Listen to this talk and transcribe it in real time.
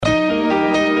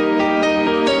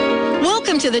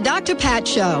to the Dr. Pat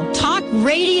Show. Talk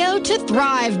radio to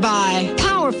thrive by.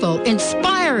 Powerful,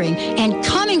 inspiring, and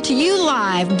coming to you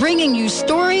live, bringing you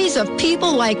stories of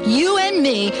people like you and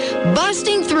me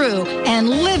busting through and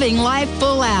living life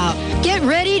full out. Get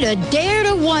ready to dare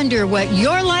to wonder what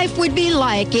your life would be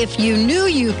like if you knew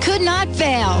you could not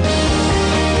fail.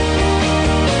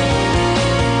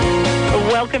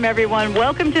 Welcome, everyone.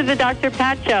 Welcome to the Dr.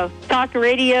 Pat Show. Talk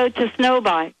radio to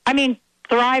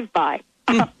thrive by.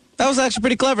 That was actually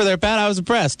pretty clever there, Pat. I was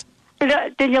impressed.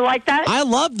 Did you like that? I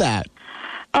love that.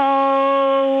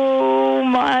 Oh,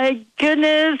 my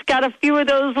goodness. Got a few of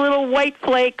those little white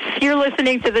flakes. You're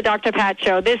listening to the Dr. Pat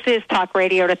Show. This is Talk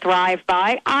Radio to Thrive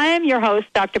By. I am your host,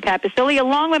 Dr. Pat Basile,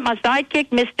 along with my sidekick,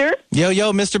 Mr.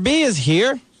 Yo, Mr. B is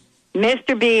here.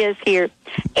 Mr. B is here.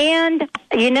 And,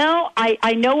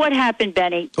 I know what happened,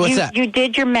 Benny. What's that? You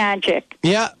did your magic.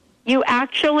 Yeah. You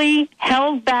actually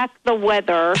held back the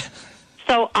weather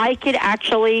so I could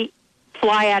actually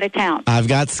fly out of town. I've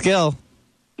got skill.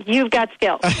 You've got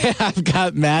skills. I've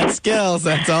got mad skills.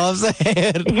 That's all I'm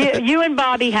saying. You and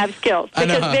Bobby have skills.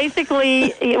 Because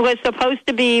basically it was supposed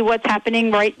to be what's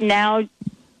happening right now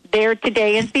there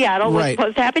today in Seattle. Was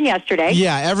supposed to happen yesterday.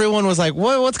 Yeah, everyone was like,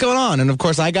 what's going on? And, of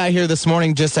course, I got here this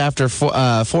morning just after 4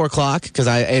 o'clock because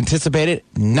I anticipated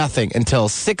nothing until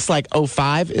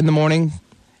 6:05 in the morning,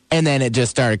 and then it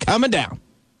just started coming down.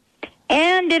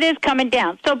 And it is coming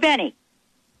down. So, Benny,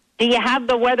 do you have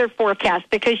the weather forecast?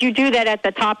 Because you do that at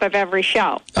the top of every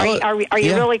show. Are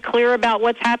you really clear about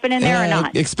what's happening there or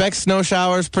not? Expect snow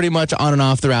showers pretty much on and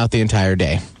off throughout the entire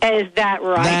day. Is that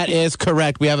right? That is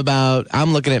correct. We have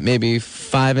I'm looking at maybe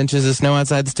 5 inches of snow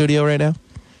outside the studio right now.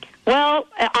 Well,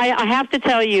 I have to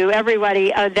tell you,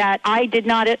 everybody, that I did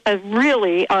not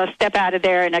really step out of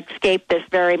there and escape this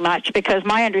very much because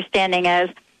my understanding is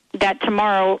that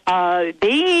tomorrow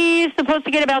they're supposed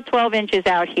to get about 12 inches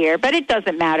out here, but it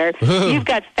doesn't matter. Ooh. You've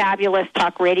got fabulous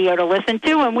talk radio to listen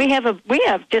to, and we have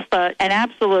just an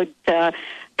absolute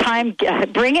time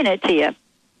bringing it to you.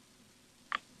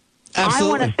 Absolutely. I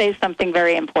want to say something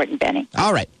very important, Benny.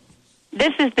 All right.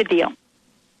 This is the deal.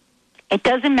 It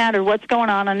doesn't matter what's going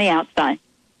on the outside.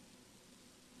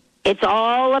 It's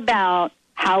all about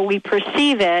how we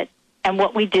perceive it and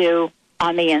what we do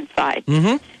on the inside.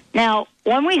 Mm-hmm. Now,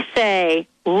 when we say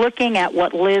looking at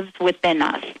what lives within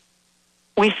us,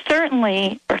 we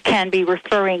certainly can be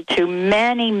referring to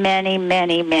many, many,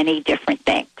 many, many different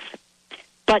things.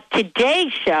 But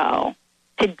today's show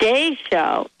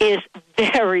is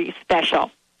very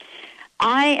special.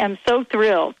 I am so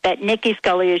thrilled that Nikki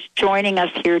Scully is joining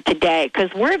us here today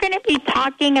because we're going to be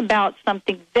talking about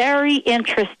something very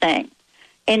interesting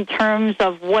in terms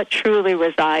of what truly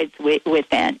resides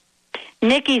within.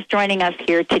 Nikki's joining us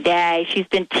here today. She's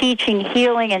been teaching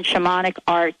healing and shamanic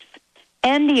arts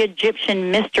and the Egyptian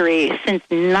mysteries since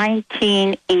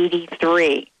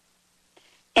 1983.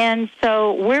 And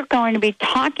so we're going to be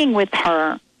talking with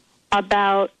her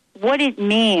about what it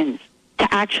means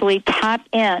to actually tap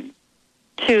in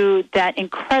to that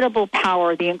incredible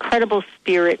power, the incredible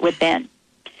spirit within.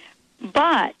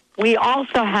 But we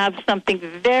also have something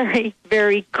very,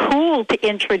 very cool to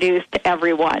introduce to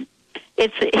everyone.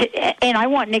 And I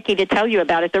want Nikki to tell you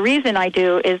about it. The reason I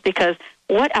do is because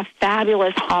what a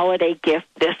fabulous holiday gift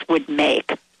this would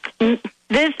make.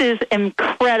 This is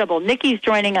incredible. Nikki's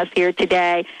joining us here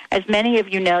today. As many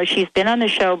of you know, she's been on the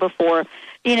show before.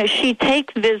 She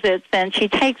takes visits and she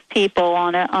takes people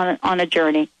on a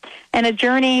journey, and a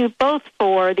journey both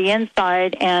for the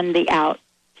inside and the out.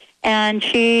 And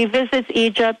she visits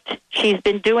Egypt. She's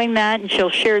been doing that, and she'll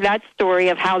share that story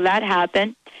of how that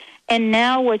happened. And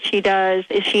now what she does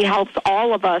is she helps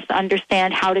all of us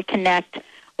understand how to connect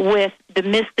with the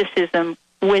mysticism,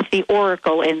 with the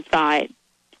oracle inside.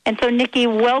 And so, Nikki,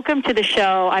 welcome to the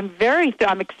show. I'm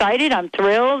excited. I'm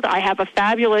thrilled. I have a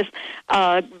fabulous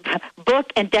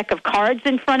book and deck of cards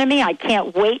in front of me. I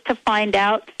can't wait to find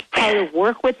out how to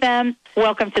work with them.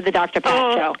 Welcome to the Dr.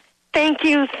 Pat Show. Thank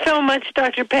you so much,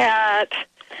 Dr. Pat.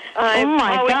 Oh,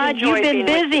 my God, you've been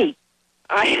busy.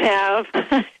 I have.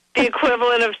 The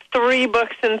equivalent of 3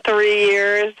 books in 3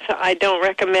 years. I don't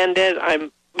recommend it. I'm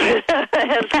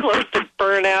as close to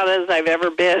burnout as I've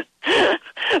ever been.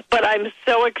 But I'm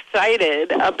so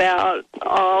excited about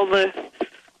all the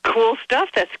cool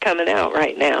stuff that's coming out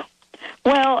right now.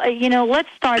 Well, let's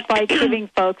start by giving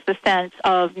folks a sense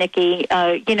of, Nikki,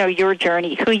 your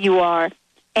journey, who you are,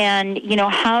 and,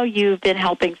 how you've been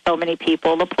helping so many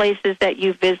people, the places that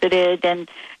you've visited, and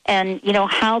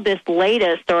how this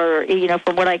latest, or,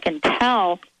 from what I can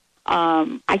tell,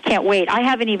 I can't wait. I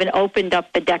haven't even opened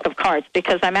up the deck of cards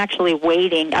because I'm actually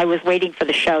waiting. I was waiting for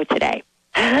the show today.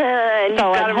 And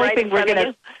so I'm hoping we're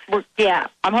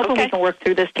I'm hoping we can work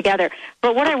through this together.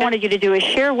 But what I wanted you to do is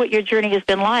share what your journey has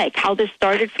been like, how this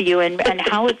started for you, and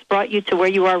how it's brought you to where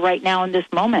you are right now in this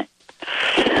moment.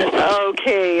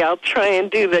 Okay, I'll try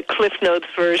and do the Cliff Notes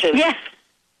version. Yeah.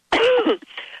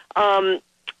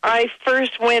 I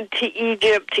first went to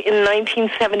Egypt in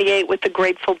 1978 with the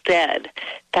Grateful Dead.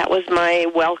 That was my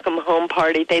welcome home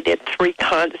party. They did 3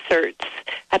 concerts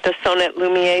at the Sonnet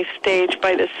Lumiere stage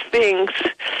by the Sphinx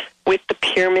with the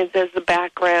pyramids as the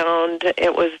background.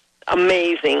 It was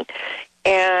amazing.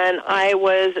 And I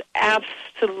was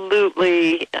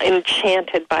absolutely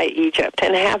enchanted by Egypt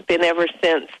and have been ever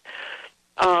since.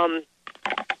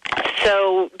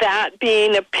 So that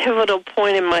being a pivotal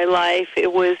point in my life,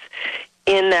 it was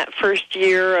in that first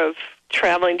year of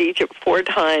traveling to Egypt 4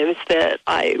 times that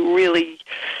I really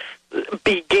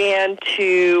began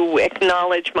to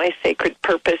acknowledge my sacred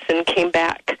purpose and came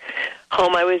back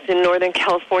home. I was in Northern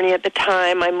California at the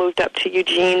time. I moved up to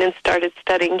Eugene and started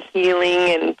studying healing,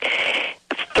 and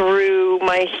through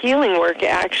my healing work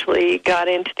actually got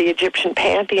into the Egyptian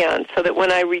pantheon, so that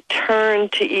when I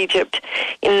returned to Egypt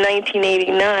in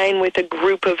 1989 with a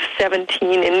group of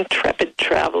 17 intrepid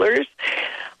travelers,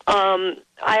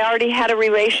 I already had a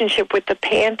relationship with the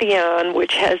pantheon,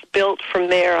 which has built from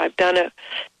there. I've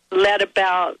led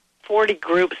about 40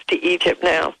 groups to Egypt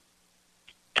now.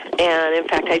 And, in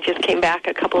fact, I just came back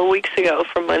a couple of weeks ago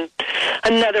from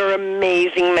another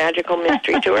amazing magical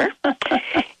mystery tour.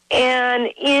 And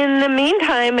in the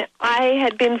meantime, I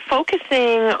had been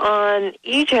focusing on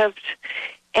Egypt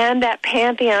and that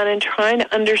pantheon and trying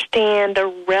to understand the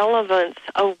relevance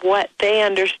of what they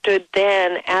understood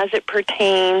then as it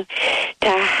pertained to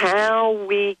how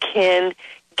we can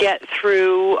get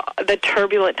through the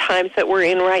turbulent times that we're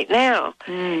in right now.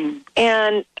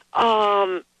 And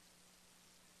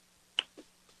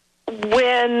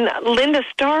when Linda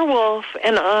Starwolf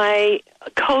and I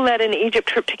co-led an Egypt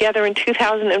trip together in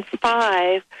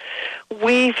 2005,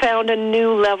 we found a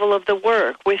new level of the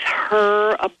work with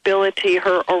her ability,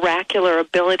 her oracular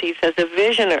abilities as a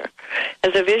visionary.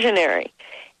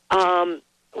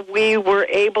 We were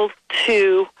able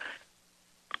to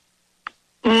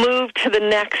move to the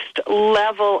next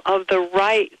level of the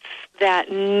rites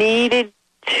that needed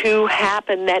to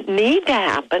happen, that need to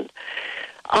happen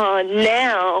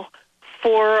now,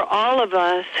 for all of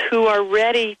us who are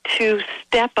ready to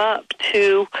step up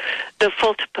to the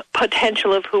full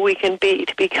potential of who we can be,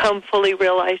 to become fully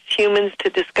realized humans,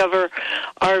 to discover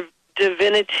our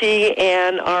divinity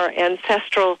and our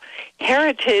ancestral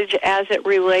heritage as it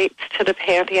relates to the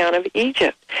pantheon of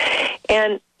Egypt.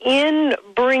 And in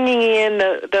bringing in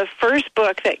the first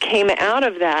book that came out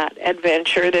of that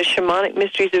adventure, The Shamanic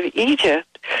Mysteries of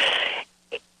Egypt,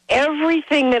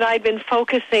 everything that I'd been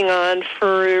focusing on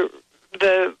for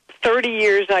the 30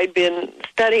 years I'd been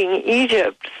studying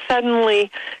Egypt suddenly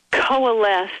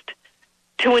coalesced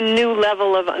to a new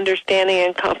level of understanding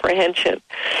and comprehension.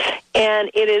 And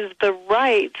it is the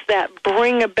rites that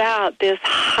bring about this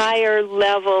higher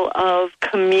level of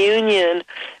communion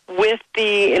with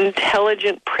the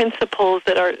intelligent principles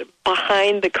that are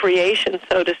behind the creation,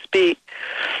 so to speak,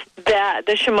 that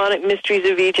the Shamanic Mysteries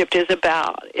of Egypt is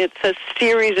about. It's a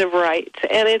series of rites,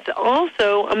 and it's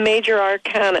also a major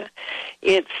arcana.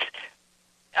 It's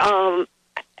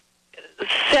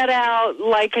set out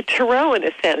like a tarot in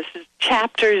a sense.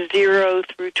 Chapters 0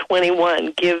 through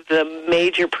 21 give the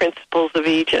major principles of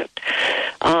Egypt.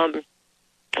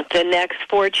 The next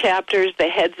 4 chapters, the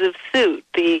heads of suit,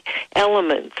 the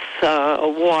elements.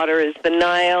 Water is the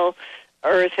Nile,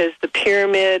 earth is the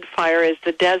pyramid, fire is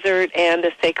the desert, and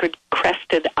the sacred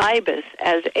crested ibis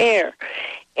as air.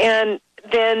 And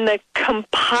then the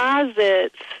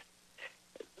composites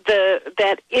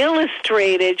that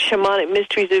illustrated Shamanic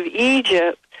Mysteries of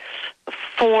Egypt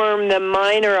form the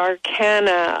minor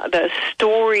arcana, the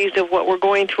stories of what we're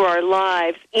going through our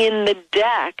lives in the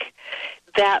deck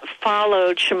that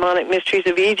followed Shamanic Mysteries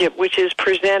of Egypt, which is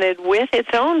presented with its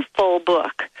own full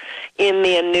book in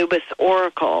the Anubis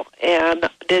Oracle. And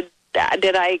did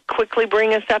I quickly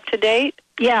bring us up to date?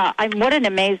 Yeah, what an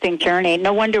amazing journey.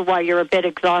 No wonder why you're a bit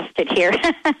exhausted here.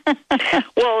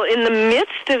 Well, in the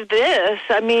midst of this,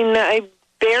 the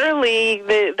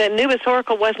Anubis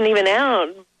Oracle wasn't even out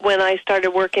when I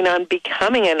started working on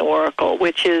Becoming an Oracle,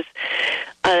 which is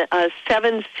a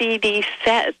 7 CD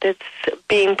set that's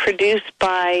being produced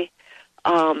by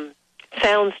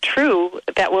Sounds True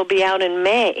that will be out in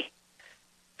May.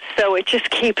 So it just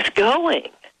keeps going.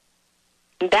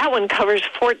 That one covers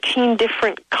 14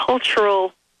 different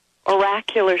cultural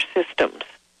oracular systems.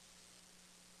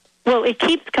 Well, it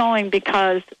keeps going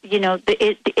because,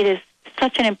 it is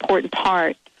such an important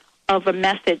part of a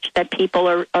message that people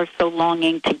are so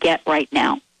longing to get right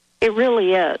now. It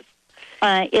really is.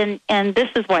 And this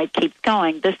is why it keeps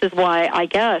going. This is why I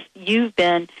guess you've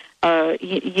been,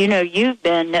 you've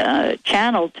been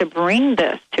channeled to bring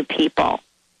this to people.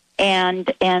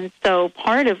 And so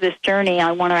part of this journey,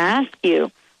 I want to ask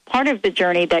you, part of the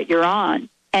journey that you're on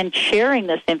and sharing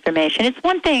this information. It's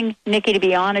one thing, Nikki, to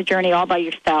be on a journey all by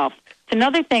yourself. It's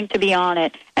another thing to be on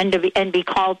it and be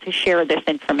called to share this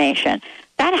information.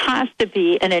 That has to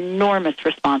be an enormous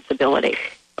responsibility.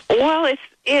 Well, it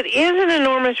is an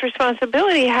enormous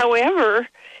responsibility. However,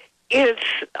 it's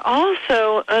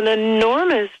also an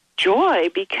enormous joy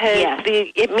because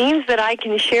it means that I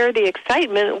can share the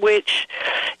excitement, which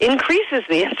increases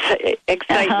the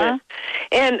excitement.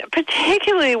 And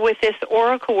particularly with this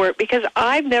oracle work, because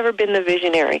I've never been the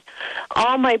visionary.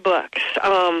 All my books,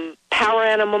 Power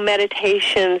Animal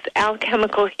Meditations,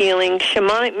 Alchemical Healing,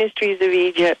 Shamanic Mysteries of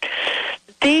Egypt,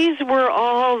 these were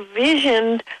all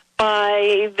visioned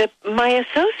by my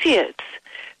associates,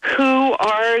 who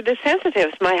are the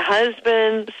sensitives. My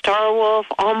husband, Starwolf,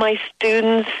 all my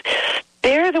students,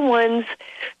 they're the ones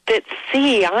that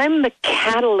see. I'm the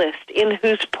catalyst in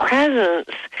whose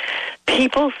presence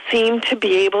people seem to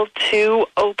be able to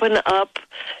open up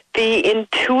the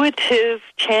intuitive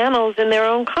channels in their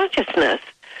own consciousness,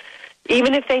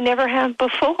 even if they never have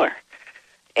before.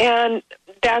 And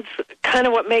that's kind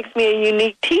of what makes me a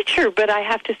unique teacher, but I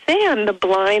have to say I'm the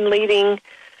blind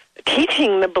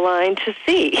teaching the blind to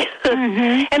see.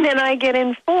 Mm-hmm. And then I get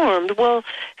informed. Well,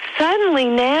 suddenly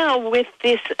now with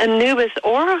this Anubis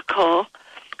Oracle,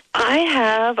 I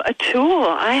have a tool.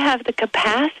 I have the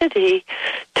capacity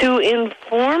to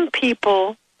inform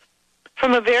people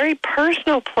from a very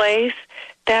personal place.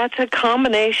 That's a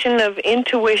combination of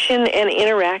intuition and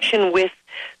interaction with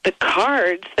the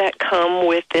cards that come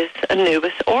with this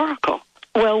Anubis Oracle.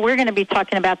 Well, we're going to be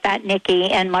talking about that,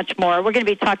 Nikki, and much more. We're going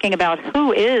to be talking about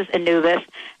who is Anubis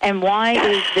and why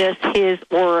is this his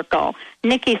oracle.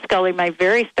 Nikki Scully, my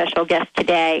very special guest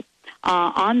today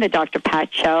on the Dr.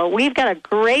 Pat Show. We've got a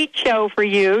great show for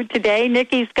you today.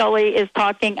 Nikki Scully is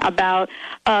talking about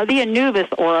the Anubis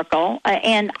Oracle,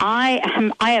 and I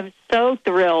am so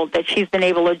thrilled that she's been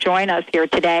able to join us here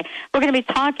today. We're going to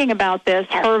be talking about this,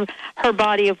 her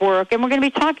body of work, and we're going to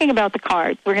be talking about the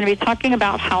cards. We're going to be talking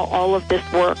about how all of this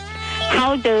works.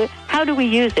 How do we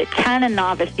use it? Can a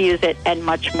novice use it? And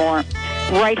much more.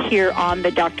 Right here on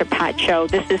the Dr. Pat Show.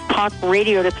 This is Talk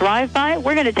Radio to Thrive By.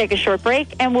 We're going to take a short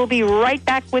break, and we'll be right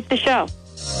back with the show.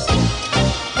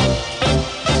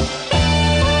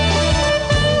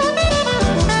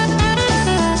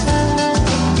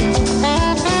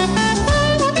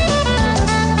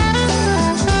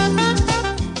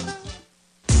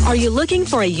 Are you looking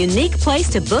for a unique place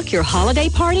to book your holiday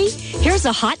party? Here's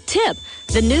a hot tip.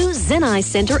 The new Zenai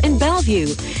Center in Bellevue.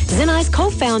 Zenai's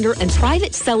co-founder and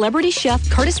private celebrity chef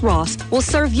Curtis Ross will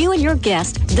serve you and your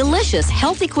guests delicious,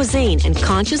 healthy cuisine and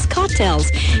conscious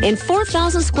cocktails in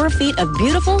 4,000 square feet of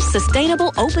beautiful,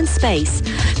 sustainable open space.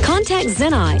 Contact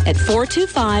Zenai at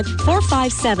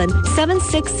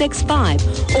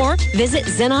 425-457-7665 or visit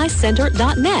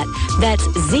zenaicenter.net. That's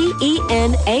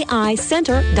ZENAI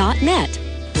Center.net.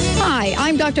 Hi,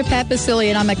 I'm Dr. Pat Basili,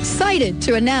 and I'm excited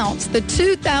to announce the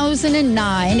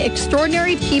 2009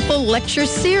 Extraordinary People Lecture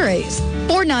Series.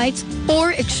 4 nights,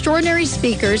 4 extraordinary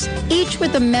speakers, each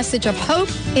with a message of hope,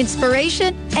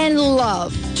 inspiration, and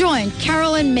love. Join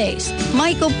Carolyn Mace,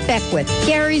 Michael Beckwith,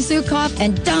 Gary Zukoff,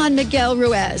 and Don Miguel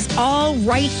Ruiz, all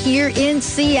right here in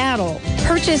Seattle.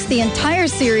 Purchase the entire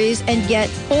series and get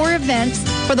 4 events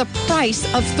for the price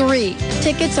of 3.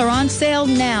 Tickets are on sale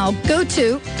now. Go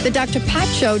to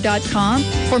thedrpatshow.com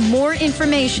for more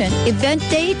information, event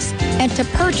dates, and to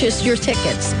purchase your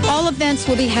tickets. All events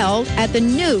will be held at the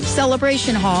new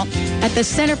Celebration Hall at the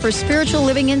Center for Spiritual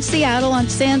Living in Seattle on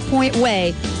Sandpoint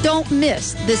Way. Don't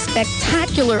miss this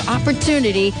spectacular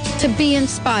opportunity to be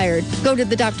inspired. Go to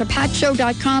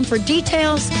thedrpatshow.com for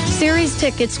details. Series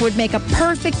tickets would make a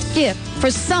perfect gift for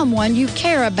someone you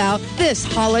care about this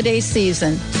holiday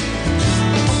season.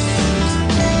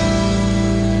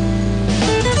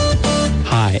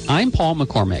 Hi, I'm Paul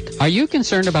McCormick. Are you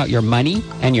concerned about your money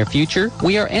and your future?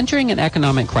 We are entering an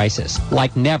economic crisis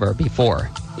like never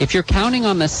before. If you're counting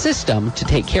on the system to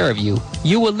take care of you,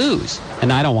 you will lose,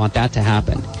 and I don't want that to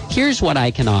happen. Here's what I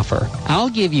can offer. I'll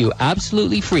give you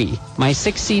absolutely free my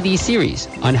 6 CD series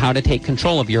on how to take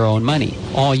control of your own money.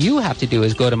 All you have to do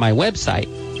is go to my website,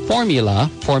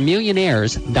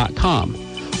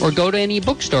 formulaformillionaires.com, or go to any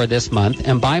bookstore this month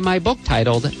and buy my book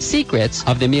titled Secrets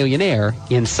of the Millionaire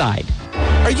Inside.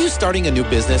 Are you starting a new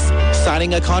business?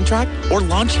 signing a contract, or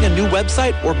launching a new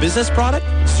website or business product?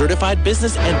 Certified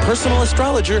business and personal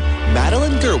astrologer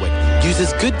Madeline Gerwig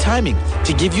uses good timing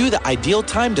to give you the ideal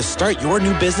time to start your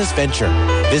new business venture.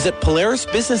 Visit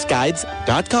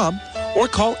PolarisBusinessGuides.com or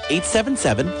call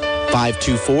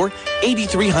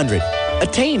 877-524-8300.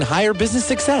 Attain higher business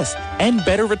success and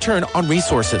better return on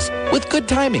resources with good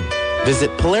timing.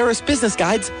 Visit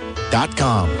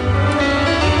PolarisBusinessGuides.com.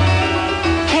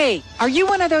 Hey, are you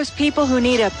one of those people who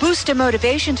need a boost of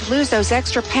motivation to lose those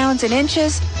extra pounds and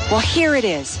inches? Well, here it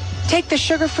is. Take the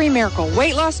Sugar-Free Miracle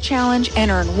Weight Loss Challenge and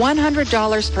earn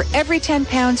 $100 for every 10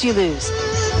 pounds you lose.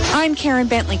 I'm Karen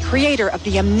Bentley, creator of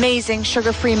the amazing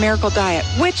Sugar-Free Miracle Diet,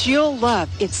 which you'll love.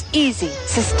 It's easy,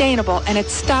 sustainable, and it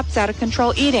stops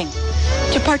out-of-control eating.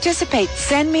 To participate,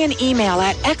 send me an email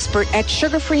at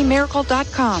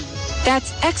expert@sugarfreemiracle.com.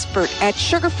 That's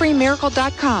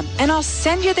expert@sugarfreemiracle.com, and I'll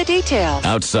send you the details.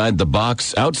 Outside the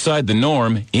box, outside the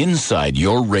norm, inside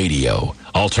your radio.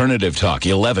 Alternative Talk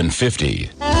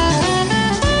 1150.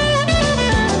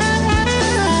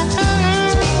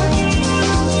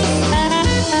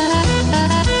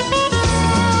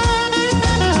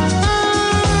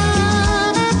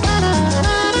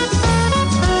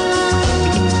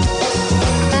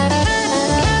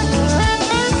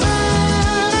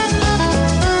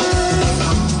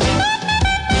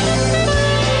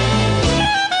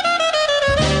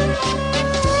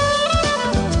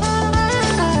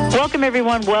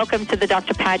 Everyone, welcome to the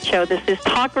Dr. Pat Show. This is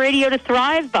Talk Radio to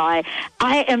Thrive By.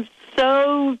 I am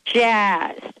so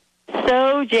jazzed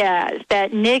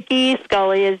that Nikki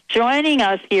Scully is joining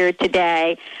us here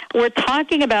today. We're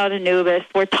talking about Anubis.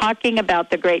 We're talking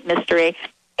about the Great Mystery,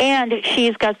 and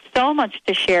she's got so much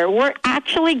to share. We're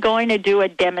actually going to do a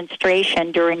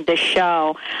demonstration during the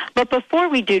show. But before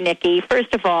we do, Nikki,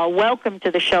 first of all, welcome to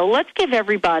the show. Let's give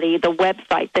everybody the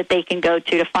website that they can go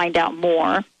to find out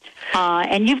more.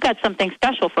 And you've got something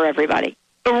special for everybody.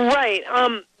 Right.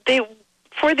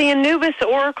 For the Anubis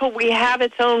Oracle, we have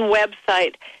its own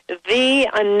website,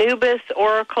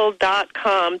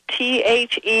 theanubisoracle.com,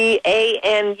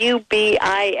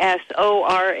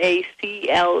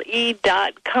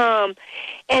 TheAnubisoracle.com,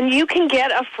 and you can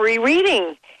get a free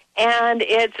reading. And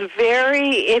it's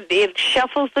it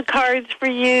shuffles the cards for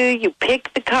you. You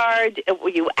pick the card,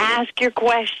 you ask your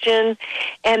question,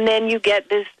 and then you get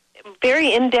this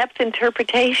very in-depth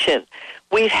interpretation.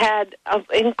 We've had an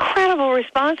incredible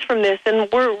response from this, and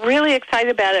we're really excited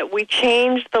about it. We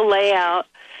change the layout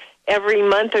every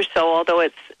month or so, although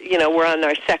it's, we're on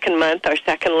our second month, our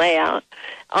second layout,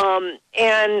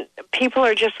 and people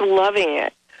are just loving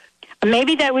it.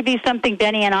 Maybe that would be something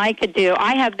Benny and I could do.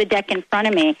 I have the deck in front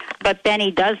of me, but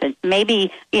Benny doesn't.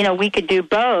 Maybe, we could do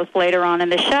both later on in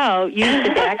the show, use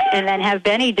the deck, and then have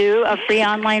Benny do a free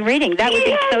online reading. That would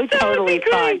be so totally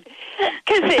fun.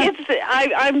 Because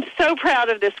I'm so proud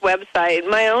of this website.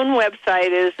 My own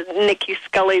website is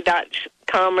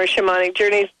nikkiscully.com or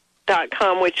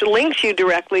shamanicjourneys.com, which links you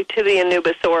directly to the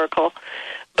Anubis Oracle.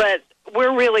 But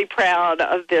we're really proud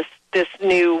of this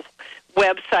new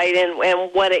website and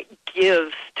what it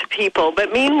gives to people.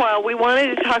 But meanwhile, we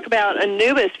wanted to talk about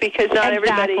Anubis because not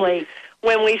everybody,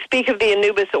 when we speak of the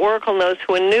Anubis Oracle, knows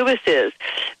who Anubis is.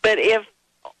 But if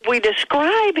we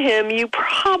describe him, you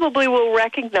probably will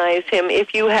recognize him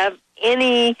if you have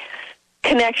any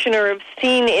connection or have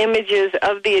seen images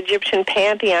of the Egyptian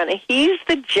pantheon. He's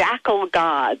the jackal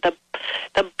god, the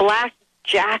black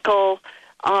jackal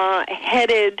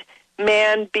headed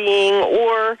man being,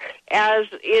 or as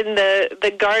in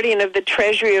the guardian of the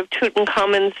treasury of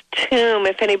Tutankhamun's tomb,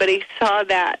 if anybody saw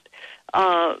that,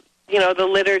 the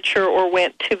literature or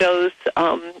went to those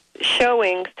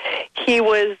showings, he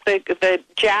was the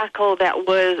jackal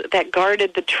that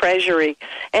guarded the treasury,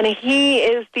 and he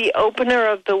is the opener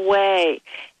of the way,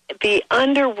 the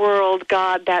underworld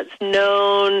god that's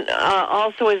known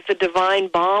also as the divine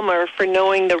balmer for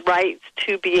knowing the rights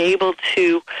to be able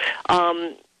to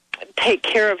take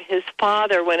care of his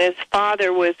father when his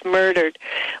father was murdered.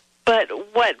 But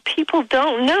what people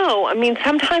don't know,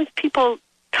 sometimes people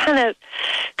kind of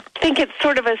think it's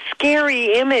sort of a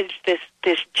scary image, this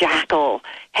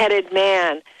jackal-headed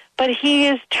man. But he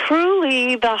is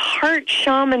truly the heart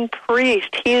shaman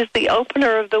priest. He is the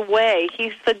opener of the way.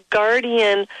 He's the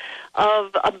guardian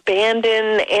of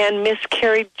abandoned and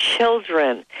miscarried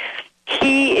children.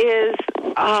 He is...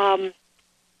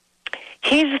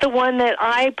 he's the one that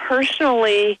I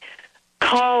personally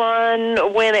call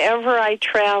on whenever I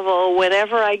travel,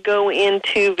 whenever I go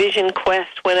into Vision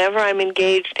Quest, whenever I'm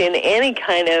engaged in any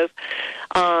kind of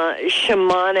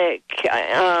shamanic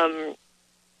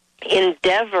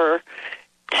endeavor.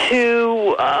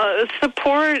 to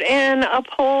support and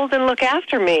uphold and look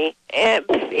after me. And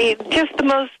just the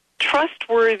most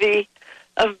trustworthy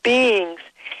of beings.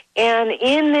 And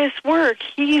in this work,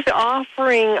 he's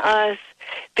offering us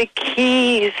the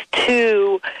keys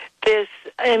to this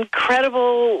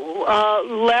incredible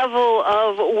level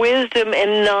of wisdom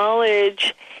and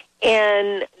knowledge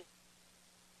and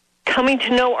coming to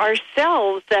know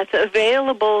ourselves that's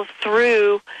available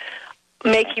through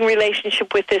making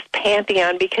relationship with this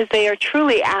pantheon, because they are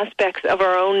truly aspects of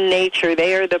our own nature.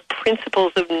 They are the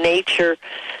principles of nature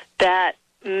that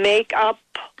make up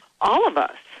all of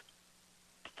us.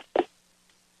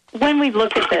 When we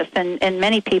look at this, and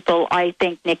many people, I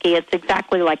think, Nikki, it's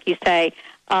exactly like you say,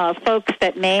 folks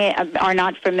that are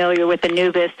not familiar with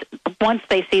Anubis, once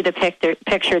they see the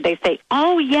picture, they say,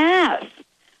 oh, yes.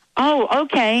 Oh,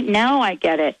 okay, now I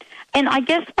get it. And I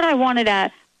guess what I wanted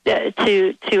to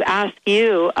ask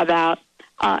you about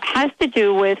has to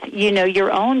do with,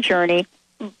 your own journey,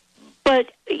 but,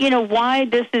 why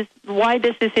this is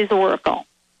his oracle.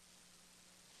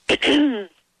 As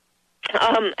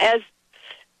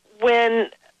when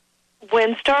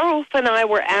Starwolf and I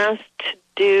were asked to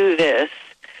do this,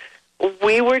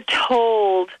 we were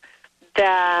told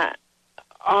that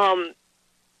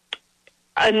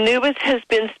Anubis has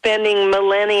been spending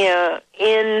millennia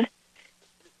in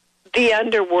the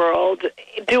underworld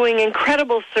doing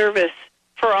incredible service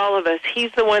for all of us.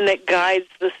 He's the one that guides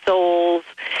the souls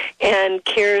and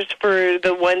cares for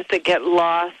the ones that get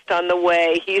lost on the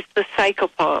way. He's the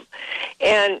psychopomp.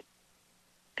 And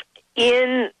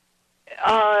in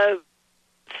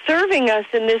serving us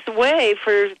in this way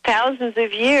for thousands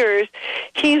of years,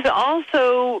 he's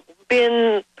also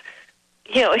been,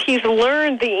 he's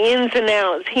learned the ins and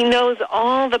outs. He knows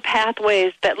all the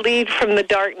pathways that lead from the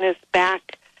darkness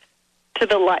back to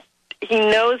the light. He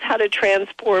knows how to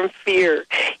transform fear.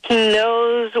 He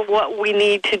knows what we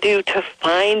need to do to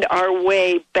find our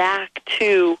way back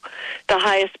to the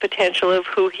highest potential of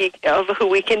who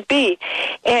we can be.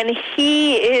 And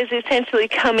he is essentially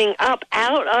coming up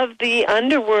out of the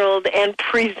underworld and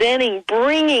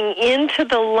bringing into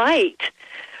the light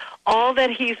all that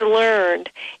he's learned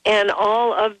and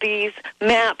all of these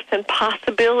maps and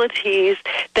possibilities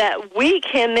that we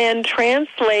can then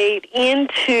translate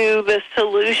into the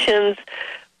solutions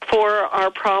for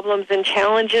our problems and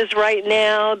challenges right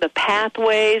now, the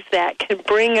pathways that can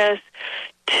bring us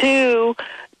to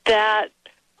that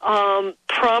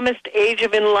promised age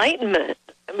of enlightenment.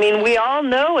 I mean, we all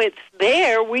know it's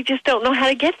there. We just don't know how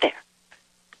to get there.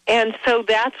 And so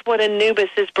that's what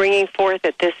Anubis is bringing forth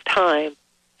at this time,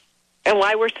 and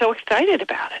why we're so excited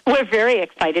about it. We're very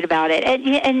excited about it. And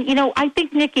I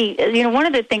think, Nikki, one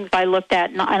of the things I looked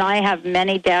at, and I have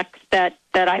many decks that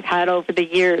I've had over the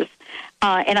years,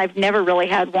 and I've never really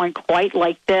had one quite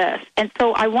like this. And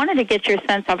so I wanted to get your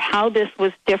sense of how this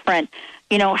was different,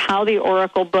 how the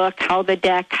Oracle book, how the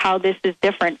deck, how this is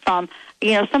different from,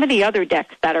 some of the other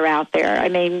decks that are out there. I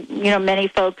mean, many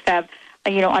folks have,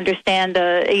 understand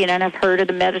and have heard of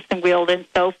the medicine wheel and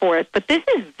so forth. But this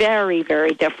is very,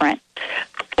 very different.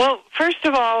 Well, first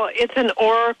of all, it's an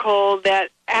oracle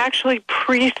that actually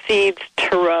precedes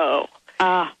tarot.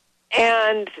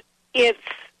 And it's,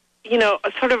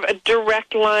 sort of a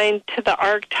direct line to the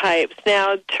archetypes.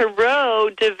 Now,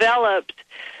 tarot developed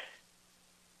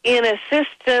in a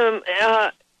system,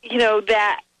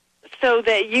 that so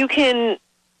that you can,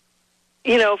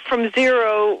 from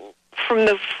zero, from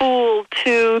the Fool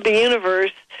to the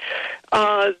universe,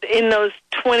 in those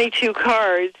 22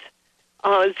 cards,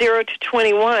 0 to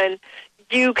 21,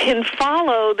 you can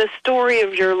follow the story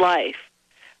of your life.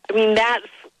 I mean, that's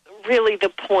really the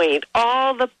point.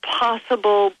 All the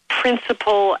possible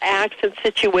principal acts and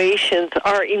situations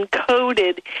are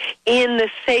encoded in the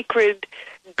sacred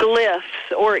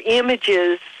glyphs or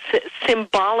images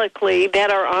symbolically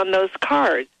that are on those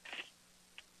cards.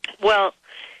 Well,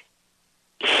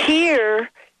 here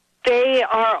they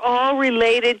are all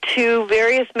related to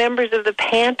various members of the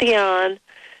pantheon,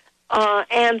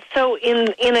 and so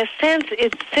in a sense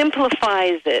it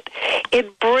simplifies it.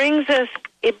 It brings us,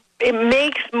 it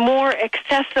makes more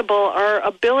accessible our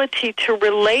ability to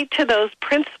relate to those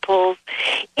principles,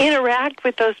 interact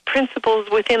with those principles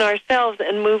within ourselves,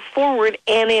 and move forward,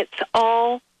 and it's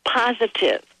all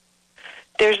positive.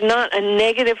 There's not a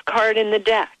negative card in the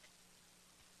deck.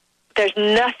 There's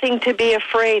nothing to be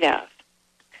afraid of.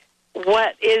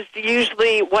 What is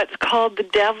usually what's called the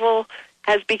devil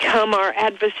has become our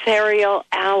adversarial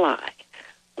ally.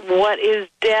 What is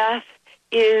death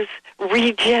is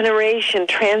regeneration,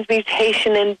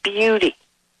 transmutation, and beauty.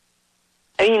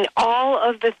 I mean, all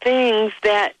of the things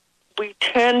that we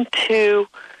tend to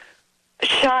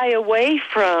shy away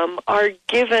from are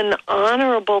given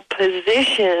honorable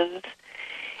positions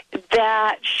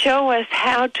that show us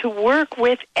how to work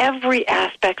with every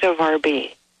aspect of our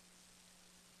being.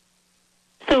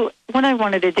 So what I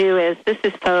wanted to do is, this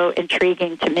is so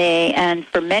intriguing to me, and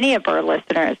for many of our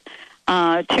listeners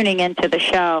tuning into the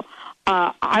show,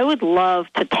 I would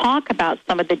love to talk about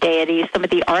some of the deities, some of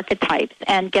the archetypes,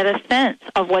 and get a sense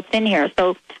of what's in here.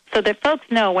 So that folks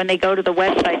know when they go to the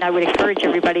website, and I would encourage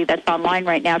everybody that's online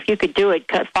right now, if you could do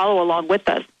it, follow along with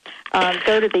us.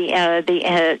 Go to the.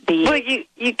 Well,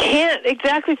 you can't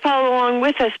exactly follow along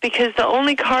with us because the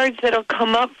only cards that'll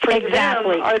come up for them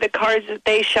are the cards that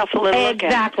they shuffle and look at.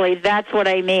 Exactly, that's what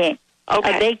I mean.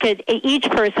 Okay. Each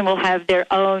person will have their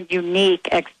own unique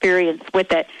experience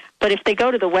with it. But if they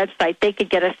go to the website, they could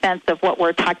get a sense of what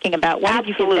we're talking about. Why don't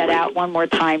you get that out one more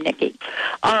time, Nikki?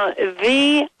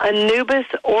 The Anubis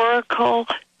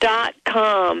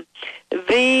Oracle.com.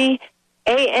 The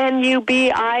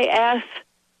ANUBIS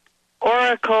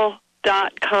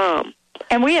Oracle.com.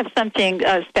 And we have something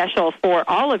special for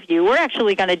all of you. We're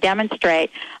actually going to demonstrate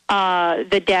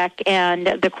the deck and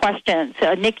the questions.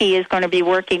 Nikki is going to be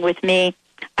working with me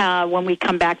when we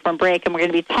come back from break, and we're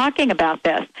going to be talking about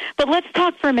this. But let's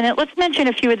talk for a minute. Let's mention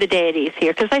a few of the deities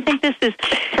here, because I think this is,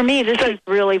 for me, this is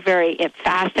really very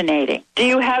fascinating. Do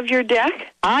you have your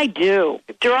deck? I do.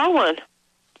 Draw one.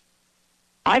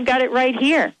 I've got it right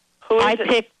here. I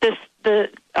picked the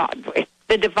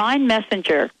Divine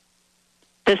Messenger,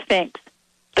 the Sphinx.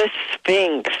 The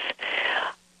Sphinx.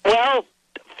 Well,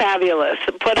 fabulous.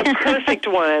 What a perfect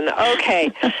one. Okay.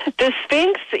 The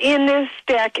Sphinx in this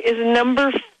deck is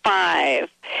number 5,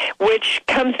 which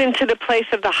comes into the place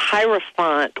of the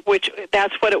Hierophant, which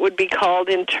that's what it would be called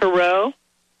in Tarot.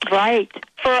 Right.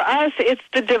 For us, it's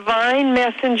the Divine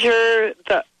Messenger,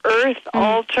 the Earth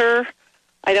Altar.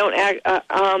 I don't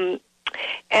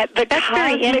at the That's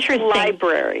Cosmic very interesting.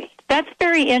 Library. That's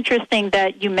very interesting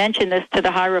that you mentioned this to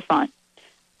the Hierophant,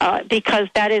 because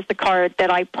that is the card that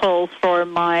I pull for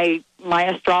my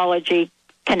astrology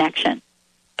connection.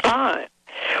 Ah,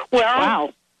 well,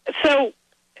 wow. So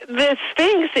the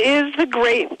Sphinx is the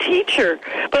great teacher.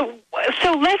 But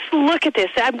so let's look at this.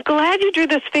 I'm glad you drew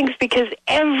the Sphinx because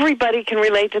everybody can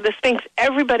relate to the Sphinx.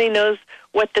 Everybody knows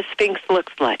what the Sphinx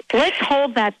looks like. Let's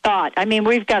hold that thought. I mean,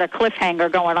 we've got a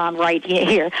cliffhanger going on right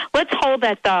here. Let's hold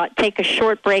that thought, take a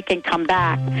short break, and come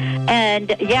back.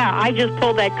 And, yeah, I just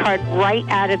pulled that card right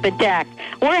out of the deck.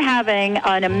 We're having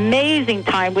an amazing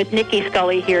time with Nikki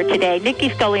Scully here today. Nikki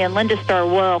Scully and Linda Starr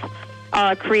Wolf,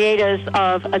 creators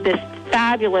of this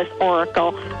fabulous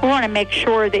oracle. We want to make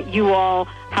sure that you all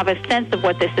have a sense of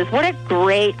what this is. What a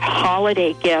great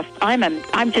holiday gift.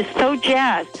 I'm just so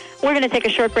jazzed. We're going to take a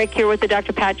short break here with the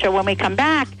Dr. Pat Show. When we come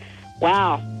back,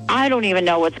 wow, I don't even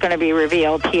know what's going to be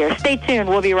revealed here. Stay tuned.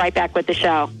 We'll be right back with the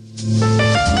show.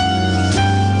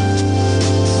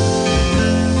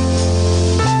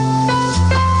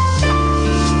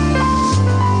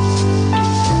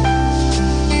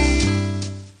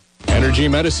 Energy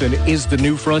medicine is the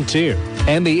new frontier,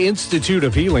 and the Institute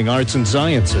of Healing Arts and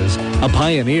Sciences, a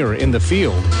pioneer in the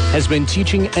field, has been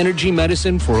teaching energy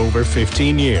medicine for over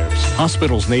 15 years.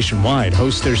 Hospitals nationwide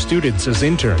host their students as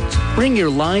interns. Bring your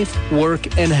life,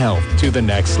 work, and health to the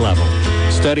next level.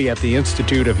 Study at the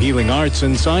Institute of Healing Arts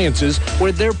and Sciences,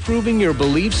 where they're proving your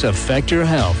beliefs affect your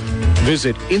health.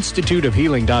 Visit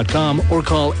instituteofhealing.com or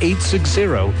call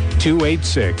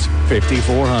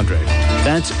 860-286-5400.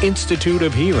 That's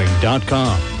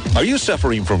instituteofhealing.com. Are you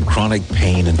suffering from chronic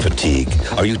pain and fatigue?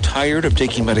 Are you tired of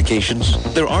taking medications?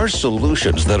 There are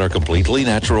solutions that are completely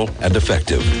natural and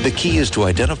effective. The key is to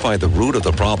identify the root of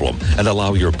the problem and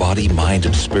allow your body, mind,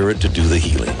 and spirit to do the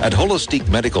healing. At Holistic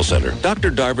Medical Center, Dr.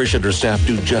 Darvish and her staff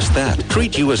do just that.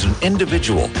 Treat you as an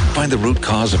individual, find the root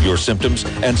cause of your symptoms,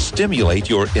 and stimulate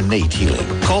your innate healing.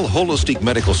 Call Holistic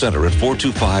Medical Center at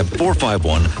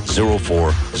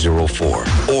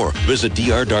 425-451-0404 or visit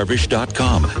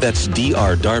drdarvish.com. That's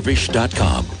drdarvish.com.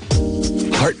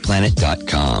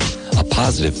 HeartPlanet.com, a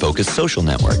positive-focused social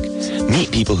network.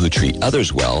 Meet people who treat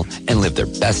others well and live their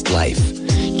best life.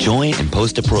 Join and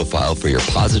post a profile for your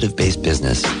positive-based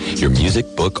business, your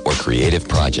music, book, or creative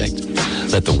project.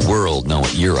 Let the world know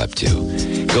what you're up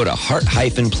to. Go to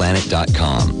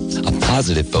heart-planet.com, a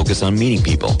positive focus on meeting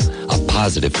people, a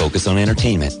positive focus on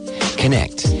entertainment.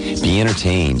 Connect, be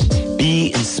entertained,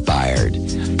 be inspired.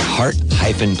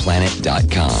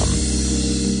 heart-planet.com.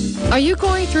 Are you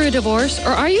going through a divorce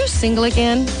or are you single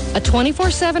again? A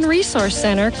 24/7 resource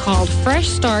center called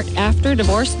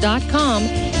FreshStartAfterDivorce.com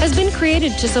has been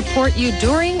created to support you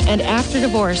during and after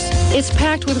divorce. It's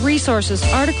packed with resources,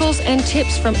 articles, and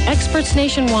tips from experts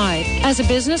nationwide. As a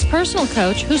business personal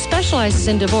coach who specializes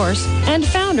in divorce and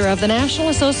founder of the National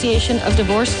Association of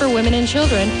Divorce for Women and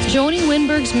Children, Joni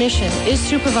Winberg's mission is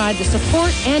to provide the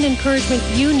support and encouragement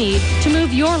you need to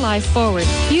move your life forward.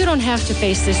 You don't have to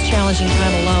face this challenging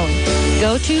time alone.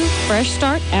 Go to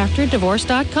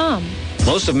FreshStartAfterDivorce.com.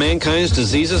 Most of mankind's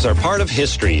diseases are part of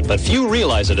history, but few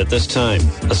realize it at this time.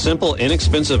 A simple,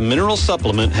 inexpensive mineral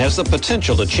supplement has the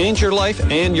potential to change your life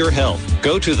and your health.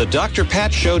 Go to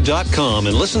thedrpatshow.com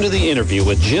and listen to the interview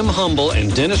with Jim Humble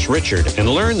and Dennis Richard and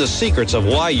learn the secrets of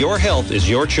why your health is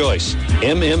your choice.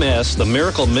 MMS, the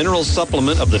miracle mineral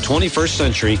supplement of the 21st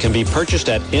century, can be purchased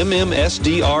at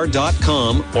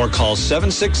MMSDR.com or call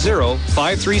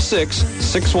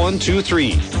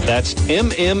 760-536-6123. That's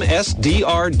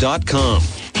MMSDR.com.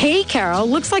 Hey, Carol,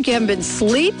 looks like you haven't been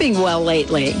sleeping well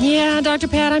lately. Yeah, Dr.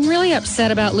 Pat, I'm really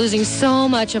upset about losing so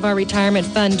much of our retirement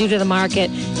fund due to the market.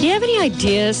 Do you have any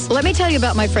ideas? Let me tell you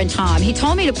about my friend Tom. He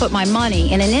told me to put my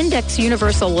money in an Index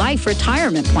Universal Life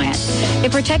retirement plan.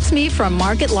 It protects me from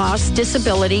market loss,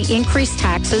 disability, increased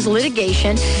taxes,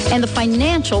 litigation, and the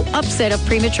financial upset of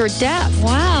premature death.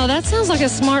 Wow, that sounds like a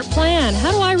smart plan.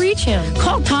 How do I reach him?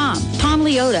 Call Tom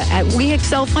Leota at We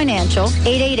Excel Financial,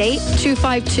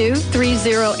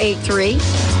 888-252-3083,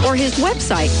 or his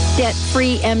website,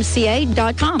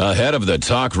 debtfreemca.com. Ahead of the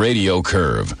talk radio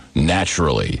curve,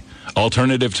 naturally.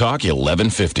 Alternative Talk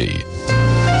 1150.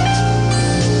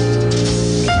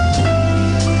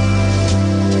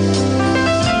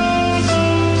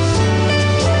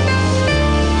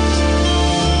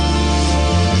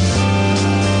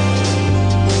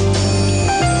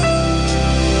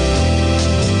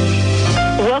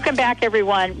 Welcome back,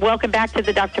 everyone. Welcome back to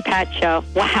the Dr. Pat Show.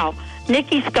 Wow.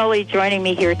 Nikki Scully joining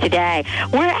me here today.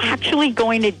 We're actually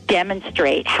going to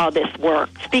demonstrate how this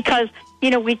works because,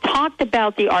 we talked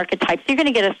about the archetypes. You're going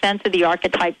to get a sense of the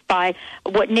archetypes by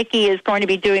what Nikki is going to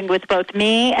be doing with both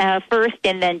me first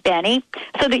and then Benny,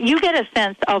 so that you get a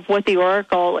sense of what the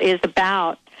Oracle is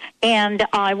about. And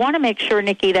I want to make sure,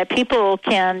 Nikki, that people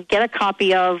can get a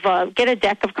copy of, get a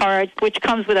deck of cards, which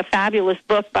comes with a fabulous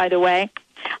book, by the way.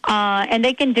 And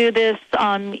they can do this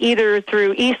either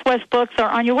through East West Books or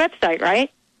on your website, right?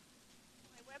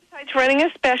 My website's running a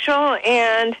special,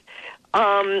 and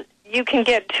you can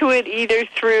get to it either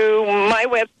through my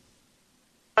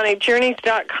website,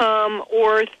 journeys.com,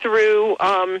 or through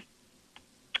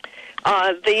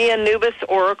the Anubis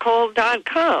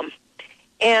Oracle.com.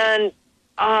 And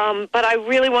but I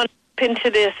really want to get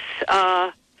into this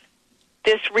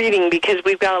reading because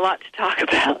we've got a lot to talk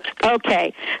about.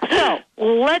 Okay, so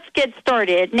let's get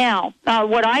started. Now,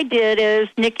 what I did is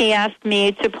Nikki asked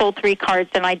me to pull 3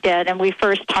 cards, and I did. And we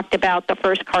first talked about the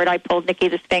first card I pulled, Nikki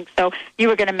the Sphinx. So you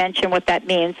were going to mention what that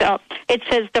means. It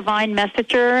says Divine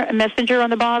Messenger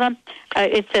on the bottom.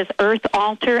 It says Earth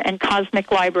Altar and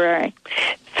Cosmic Library.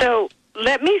 So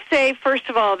let me say, first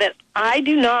of all, that I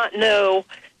do not know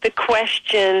the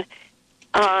question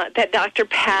that Dr.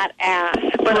 Pat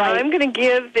asked, but right. I'm going to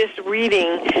give this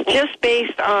reading just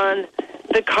based on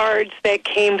the cards that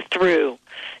came through.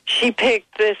 She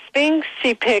picked the Sphinx,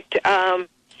 she picked a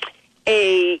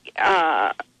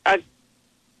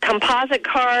composite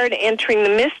card entering the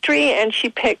mystery, and she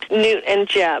picked Newt and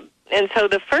Jeb. And so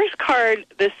the first card,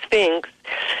 the Sphinx,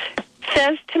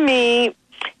 says to me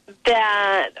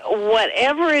that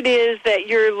whatever it is that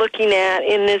you're looking at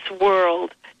in this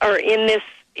world, or in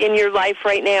your life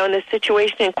right now, in the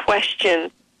situation in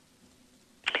question,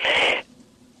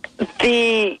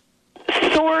 the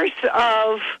source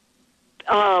of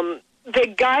the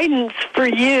guidance for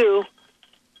you.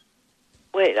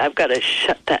 Wait, I've got to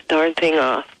shut that darn thing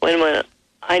off. Wait a minute.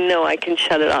 I know I can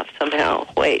shut it off somehow.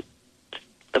 Wait.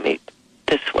 Let me,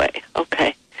 this way.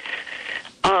 Okay.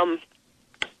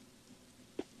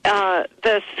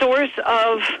 The source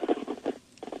of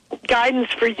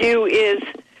guidance for you is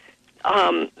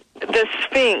the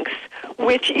Sphinx,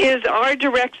 which is our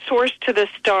direct source to the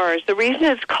stars. The reason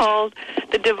it's called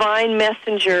the Divine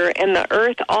Messenger and the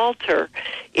Earth Altar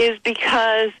is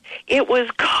because it was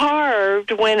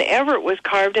carved whenever it was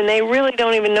carved, and they really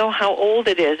don't even know how old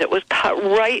it is. It was cut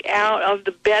right out of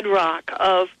the bedrock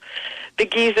of the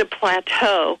Giza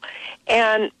Plateau,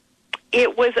 and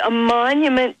it was a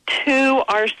monument to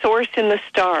our source in the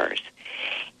stars.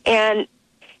 And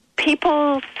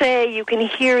people say, you can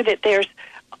hear that there's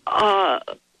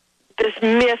this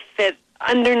myth that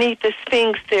underneath the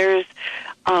Sphinx there's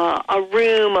a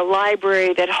room, a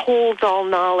library that holds all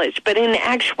knowledge. But in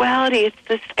actuality, it's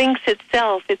the Sphinx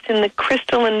itself. It's in the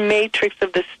crystalline matrix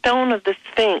of the stone of the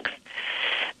Sphinx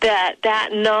that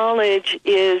knowledge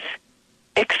is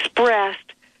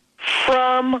expressed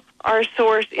from our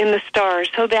source in the stars.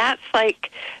 So that's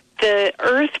like the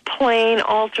earth plane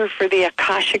altar for the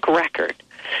Akashic record.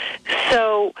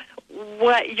 So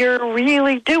what you're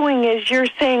really doing is you're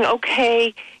saying,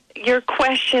 okay, your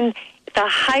question, the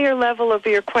higher level of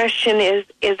your question is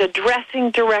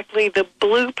addressing directly the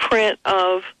blueprint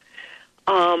of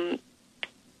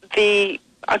the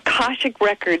Akashic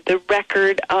record, the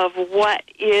record of what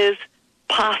is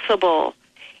possible.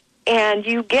 And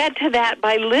you get to that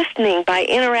by listening, by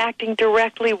interacting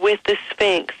directly with the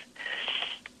Sphinx.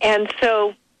 And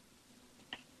so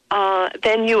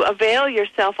then you avail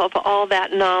yourself of all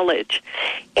that knowledge.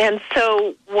 And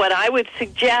so what I would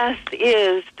suggest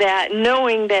is that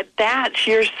knowing that that's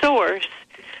your source,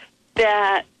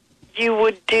 that you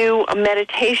would do a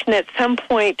meditation at some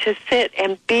point to sit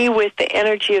and be with the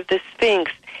energy of the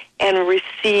Sphinx and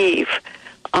receive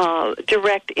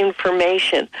direct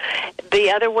information.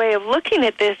 The other way of looking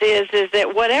at this is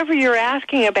that whatever you're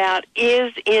asking about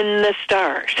is in the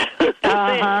stars.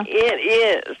 Uh-huh.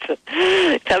 It is.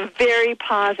 It's a very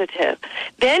positive.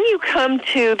 Then you come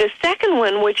to the second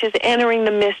one, which is entering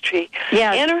the mystery.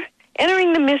 Yes.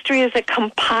 Entering the mystery is a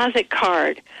composite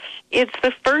card. It's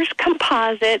the first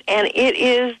composite, and it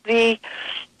is the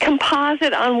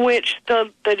composite on which the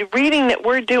reading that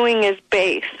we're doing is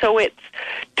based. So it's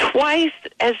twice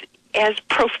as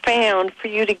profound for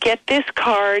you to get this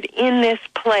card in this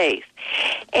place.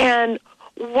 And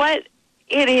what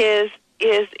it is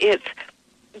it's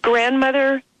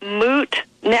Grandmother Mut,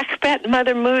 Nekhbet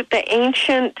Mother Mut, the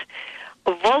ancient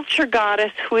vulture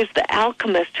goddess who is the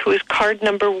alchemist, who is card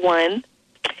number 1.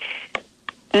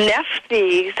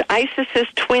 Nephthys, Isis's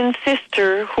twin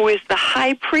sister, who is the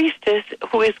high priestess,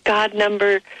 who is god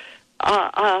number,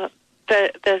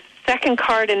 the second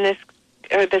card in this,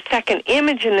 or the second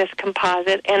image in this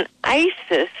composite, and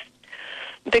Isis,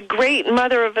 the great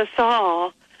mother of us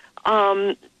all,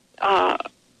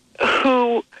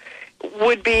 who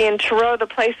would be in Tarot, the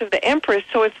place of the Empress.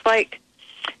 So it's like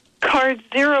cards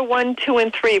 0, 1, 2,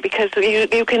 and 3, because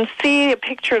you can see a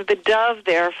picture of the dove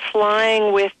there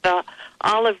flying with the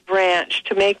olive branch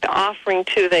to make the offering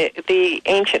to the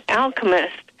ancient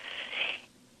alchemist,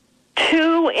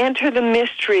 to enter the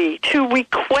mystery, to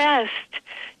request,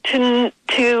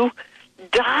 to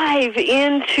dive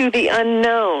into the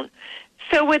unknown.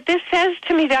 So what this says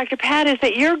to me, Dr. Pat, is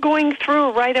that you're going through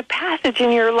a rite of passage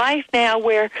in your life now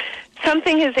where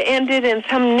something has ended and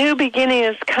some new beginning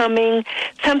is coming,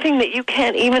 something that you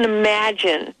can't even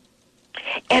imagine,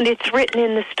 and it's written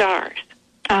in the stars.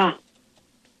 Oh.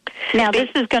 Now, this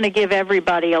is going to give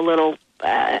everybody a little,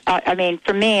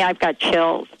 for me, I've got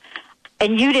chills.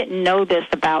 And you didn't know this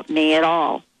about me at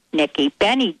all, Nikki.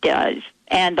 Benny does.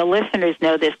 And the listeners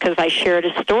know this because I shared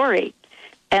a story.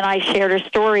 And I shared a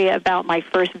story about my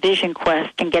first vision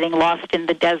quest and getting lost in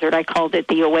the desert. I called it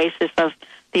the oasis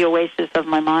of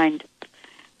my mind.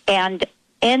 And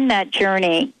in that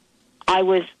journey, I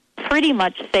was pretty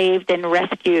much saved and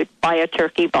rescued by a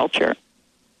turkey vulture,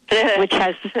 which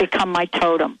has become my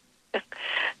totem.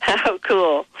 How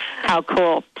cool. How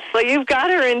cool. Well, you've got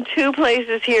her in two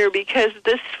places here, because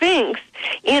the Sphinx,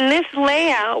 in this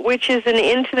layout, which is an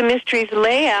Into the Mysteries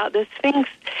layout, the Sphinx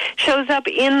shows up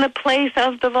in the place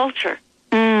of the vulture.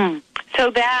 Mm.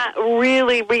 So that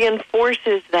really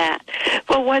reinforces that.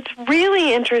 But what's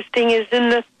really interesting is in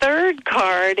the third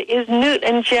card is Nut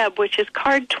and Jeb, which is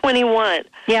card 21.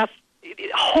 Yep.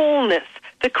 Wholeness,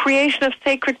 the creation of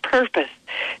sacred purpose.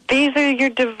 These are your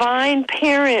divine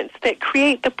parents that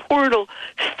create the portal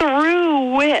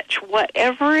through which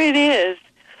whatever it is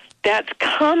that's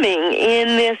coming in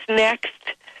this next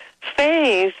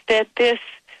phase, that this,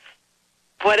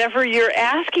 whatever you're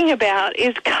asking about,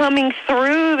 is coming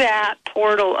through that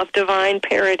portal of divine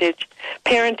parentage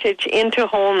into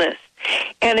wholeness,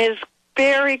 and is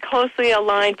very closely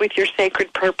aligned with your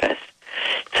sacred purpose.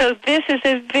 So this is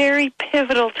a very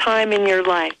pivotal time in your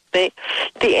life. The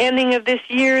ending of this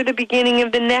year, the beginning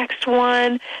of the next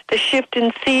one, the shift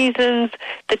in seasons,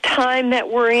 the time that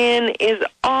we're in is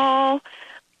all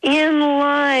in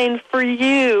line for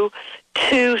you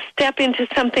to step into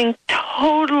something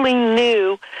totally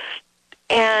new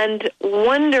and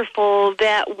wonderful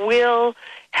that will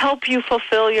help you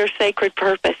fulfill your sacred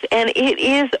purpose. And it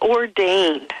is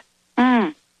ordained.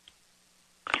 Mm.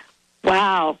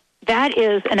 Wow. That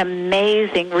is an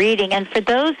amazing reading. And for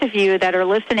those of you that are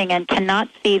listening and cannot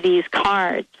see these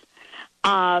cards,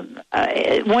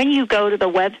 when you go to the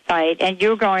website, and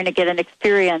you're going to get an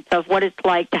experience of what it's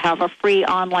like to have a free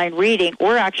online reading.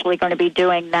 We're actually going to be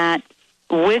doing that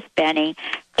with Benny.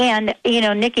 And,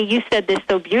 Nikki, you said this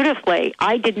so beautifully.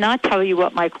 I did not tell you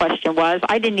what my question was.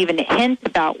 I didn't even hint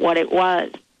about what it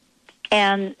was.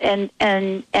 And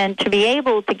to be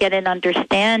able to get an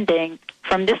understanding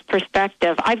from this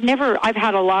perspective, I've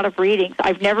had a lot of readings.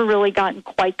 I've never really gotten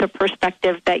quite the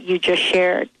perspective that you just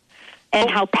shared, and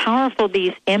how powerful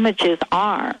these images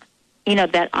are,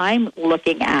 that I'm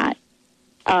looking at.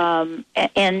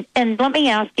 And let me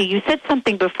ask you, you said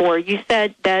something before. You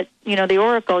said that, the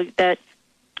Oracle, that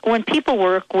when people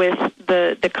work with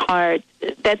the cards,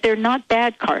 that they're not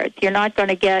bad cards. You're not going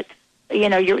to get,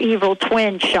 your evil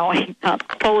twin showing up,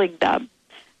 pulling them.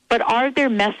 But are there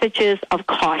messages of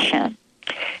caution?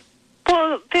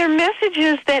 Well, they're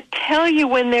messages that tell you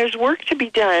when there's work to be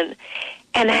done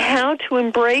and how to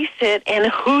embrace it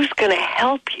and who's going to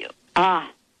help you.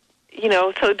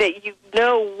 So that you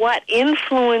know what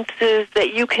influences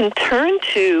that you can turn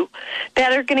to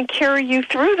that are going to carry you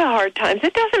through the hard times.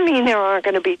 It doesn't mean there aren't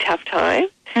going to be tough times.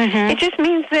 Mm-hmm. It just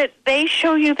means that they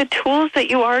show you the tools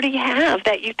that you already have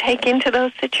that you take into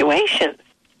those situations.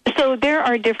 So there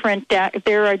are different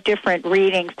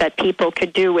readings that people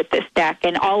could do with this deck,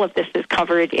 and all of this is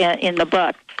covered in the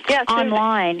book. Yes,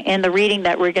 online in the reading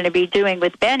that we're going to be doing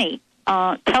with Benny.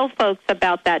 Tell folks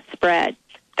about that spread.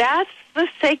 That's the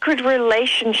sacred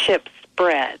relationship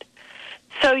spread.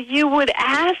 So you would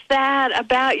ask that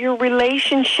about your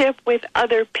relationship with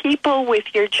other people, with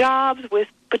your jobs, with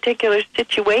particular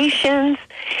situations.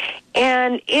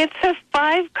 And it's a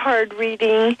 5-card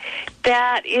reading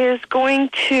that is going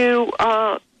to,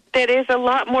 that is a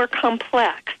lot more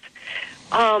complex.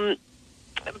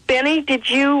 Benny, did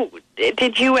you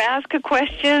ask a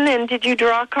question and did you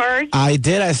draw cards? I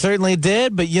did. I certainly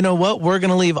did. But you know what? We're going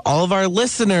to leave all of our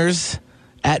listeners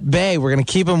at bay. We're going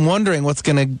to keep them wondering what's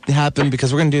going to happen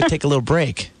because we're going to take a little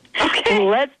break. Okay,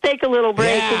 let's take a little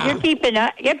break. Yeah. You're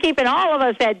keeping all of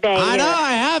us at bay. I know,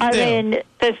 I have to. I mean,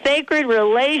 the sacred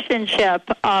relationship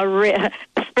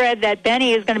spread that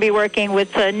Benny is going to be working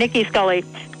with Nikki Scully.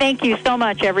 Thank you so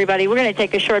much, everybody. We're going to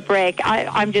take a short break.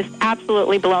 I'm just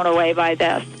absolutely blown away by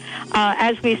this.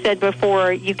 As we said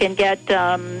before, you can get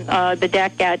the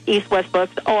deck at East West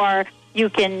Books, or you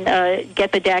can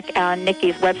get the deck on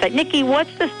Nikki's website. Nikki,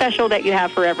 what's the special that you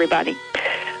have for everybody?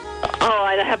 Oh,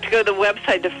 I'd have to go to the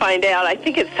website to find out. I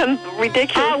think it's some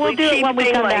ridiculously we'll do it when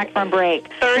we come back from break.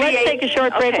 Let's take a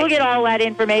short break. Okay. We'll get all that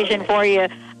information for you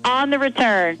on the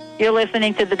return. You're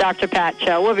listening to the Dr. Pat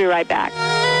Show. We'll be right back.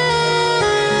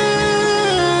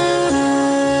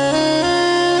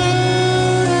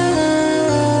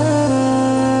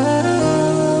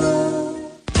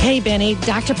 Hey, Benny,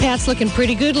 Dr. Pat's looking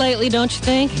pretty good lately, don't you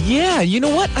think? Yeah, you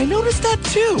know what? I noticed that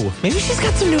too. Maybe she's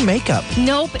got some new makeup.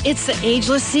 Nope, it's the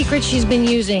ageless secret she's been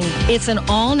using. It's an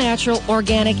all-natural,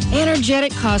 organic,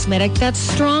 energetic cosmetic that's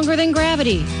stronger than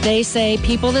gravity. They say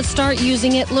people that start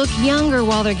using it look younger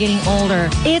while they're getting older.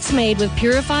 It's made with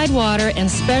purified water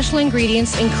and special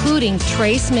ingredients including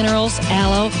trace minerals,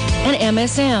 aloe, and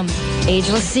MSM.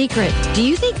 Ageless Secret. Do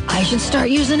you think I should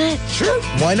start using it? Sure,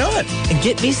 why not? And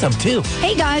get me some too.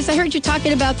 Hey guys, I heard you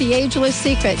talking about the Ageless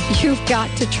Secret. You've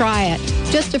got to try it.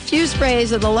 Just a few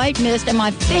sprays of the light mist and my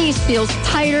face feels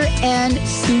tighter and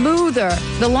smoother.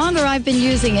 The longer I've been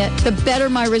using it, the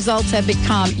better my results have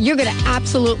become. You're going to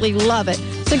absolutely love it.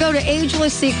 So go to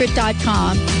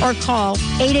agelesssecret.com or call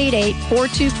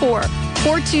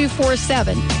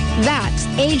 888-424-4247. That's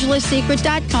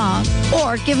agelesssecret.com,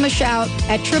 or give them a shout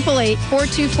at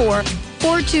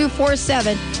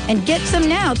 888-424-4247 and get some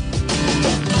now.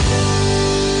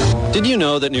 Did you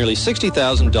know that nearly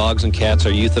 60,000 dogs and cats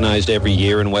are euthanized every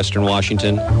year in Western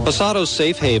Washington? Pasato's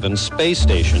Safe Haven Space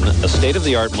Station, a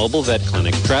state-of-the-art mobile vet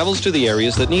clinic, travels to the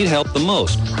areas that need help the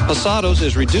most. Pasato's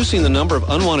is reducing the number of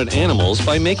unwanted animals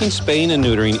by making spaying and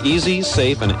neutering easy,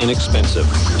 safe, and inexpensive.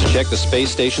 To check the space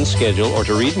station schedule or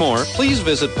to read more, please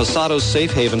visit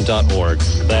pasatossafehaven.org.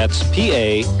 That's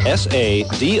P-A-S-A-D-O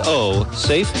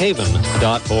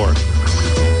safehaven.org.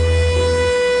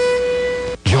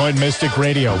 Join Mystic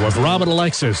Radio with Robin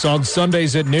Alexis on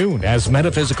Sundays at noon as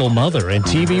metaphysical mother and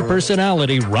TV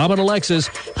personality Robin Alexis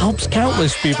helps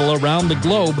countless people around the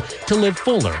globe to live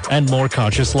fuller and more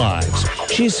conscious lives.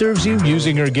 She serves you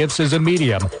using her gifts as a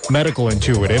medium, medical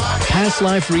intuitive, past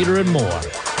life reader, and more.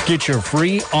 Get your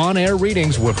free on-air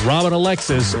readings with Robin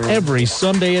Alexis every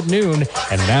Sunday at noon,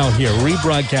 and now hear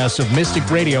rebroadcasts of Mystic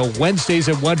Radio Wednesdays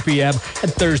at 1 p.m.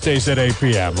 and Thursdays at 8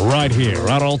 p.m. right here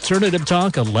on Alternative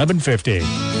Talk 1150.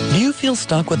 You feel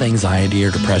stuck with anxiety or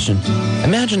depression?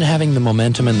 Imagine having the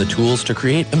momentum and the tools to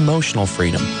create emotional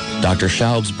freedom. Dr.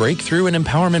 Schaub's Breakthrough and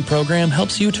Empowerment Program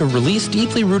helps you to release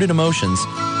deeply rooted emotions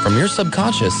from your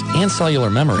subconscious and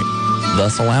cellular memory,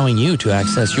 thus allowing you to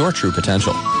access your true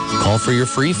potential. Call for your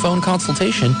free phone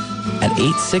consultation at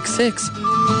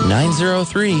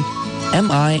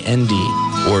 866-903-MIND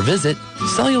or visit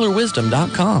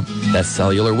cellularwisdom.com. That's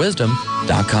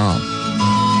cellularwisdom.com.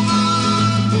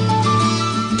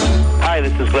 Hi,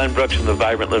 this is Glenn Brooks from the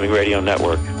Vibrant Living Radio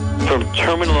Network. From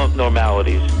terminal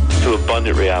abnormalities to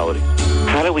abundant realities,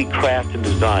 how do we craft and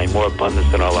design more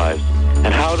abundance in our lives?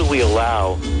 And how do we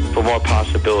allow for more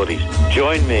possibilities?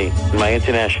 Join me and my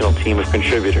international team of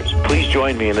contributors. Please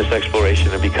join me in this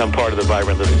exploration and become part of the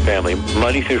Vibrant Living family,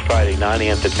 Monday through Friday, 9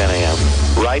 a.m. to 10 a.m.,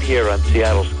 right here on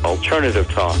Seattle's Alternative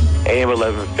Talk, AM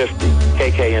 1150,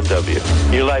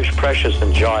 KKNW. Your life's precious,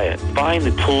 enjoy it. Find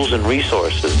the tools and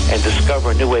resources and discover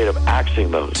a new way of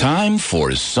accessing those. Time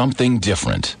for something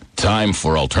different. Time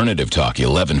for Alternative Talk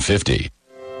 1150.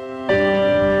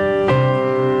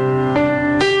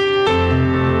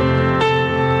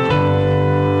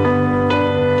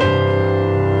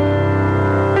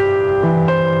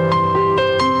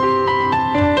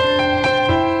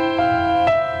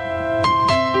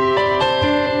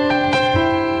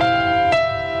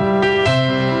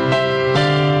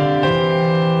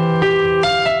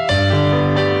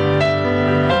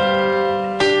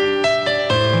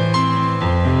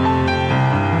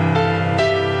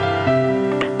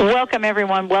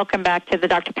 Everyone, welcome back to the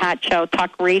Dr. Pat Show,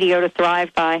 talk radio to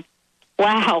thrive by.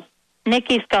 Wow,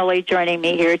 Nikki Scully joining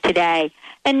me here today.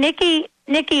 And Nikki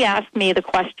asked me the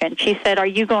question. She said, are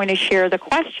you going to share the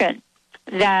question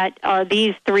that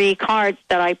these three cards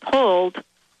that I pulled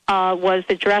was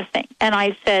addressing? And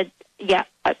I said, yeah,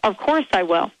 of course I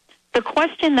will. The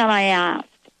question that I asked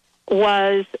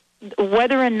was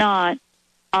whether or not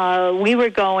we were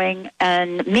going,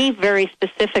 and me very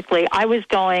specifically, I was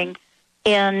going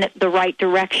in the right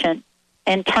direction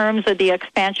in terms of the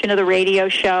expansion of the radio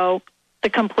show,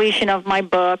 the completion of my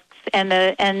books,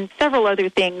 and several other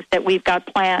things that we've got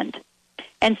planned.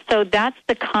 And so that's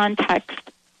the context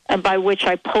by which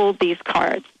I pulled these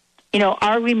cards. You know,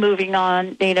 are we moving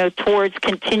on, towards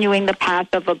continuing the path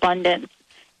of abundance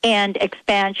and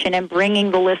expansion and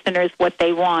bringing the listeners what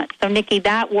they want? So, Nikki,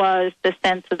 that was the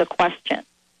sense of the question.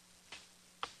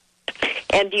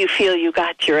 And do you feel you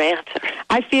got your answer?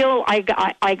 I feel I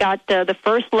got the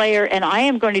first layer, and I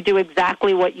am going to do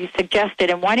exactly what you suggested.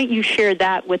 And why don't you share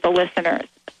that with the listeners?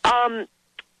 The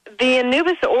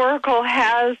Anubis Oracle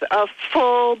has a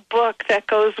full book that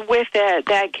goes with it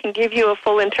that can give you a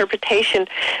full interpretation.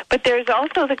 But there's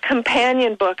also the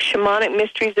companion book, Shamanic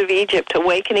Mysteries of Egypt,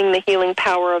 Awakening the Healing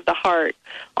Power of the Heart,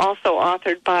 also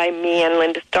authored by me and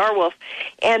Linda Starwolf.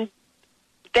 And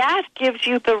that gives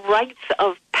you the rites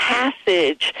of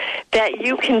passage that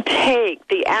you can take,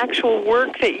 the actual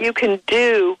work that you can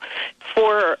do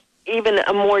for even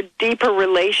a more deeper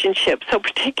relationship. So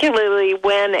particularly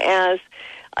when, as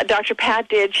Dr. Pat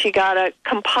did, she got a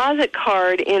composite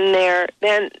card in there,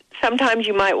 then sometimes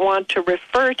you might want to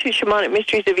refer to Shamanic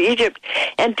Mysteries of Egypt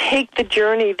and take the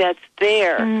journey that's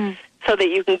there so that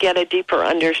you can get a deeper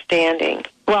understanding.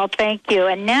 Well, thank you.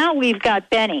 And now we've got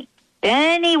Benny.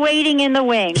 Benny waiting in the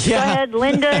wings. Yeah. Go ahead,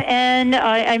 Linda, and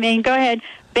go ahead,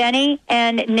 Benny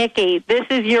and Nikki. This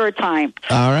is your time.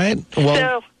 All right.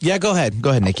 Well, yeah, go ahead. Go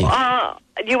ahead, Nikki. Do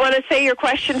you want to say your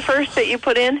question first that you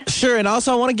put in? Sure, and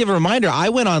also I want to give a reminder. I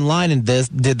went online and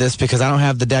did this because I don't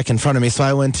have the deck in front of me, so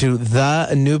I went to the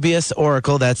Anubis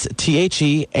Oracle. That's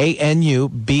TheAnubis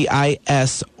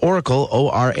Oracle,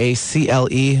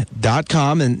 ORACLE.com,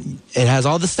 and it has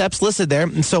all the steps listed there.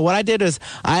 And so what I did is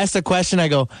I asked a question. I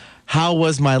go, how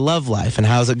was my love life, and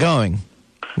how's it going?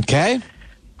 Okay?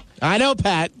 I know,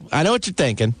 Pat. I know what you're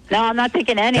thinking. No, I'm not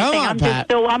thinking anything. Come on, Pat.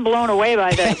 I'm blown away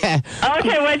by this.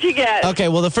 Okay, what'd you get? Okay,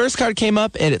 well, the first card came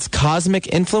up, and it's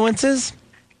Cosmic Influences.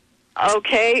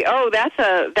 Okay. Oh, that's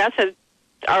a.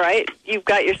 All right. You've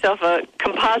got yourself a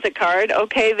composite card.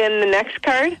 Okay, then the next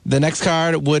card? The next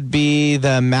card would be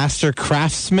the Master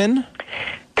Craftsman.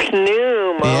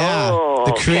 Pneum. Yeah, oh,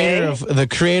 the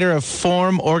creator of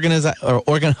form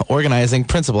organizing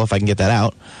principle, if I can get that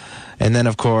out. And then,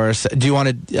 of course, do you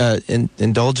want to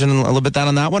indulge in a little bit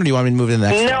on that one, or do you want me to move to the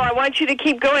next one? No, I want you to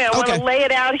keep going. I want to lay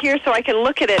it out here so I can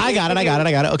look at it. I got it.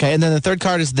 Okay, and then the third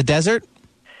card is the desert.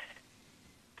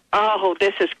 Oh,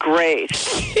 this is great.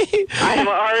 I'm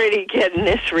already getting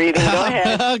this reading. Go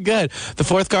ahead. Good. The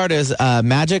fourth card is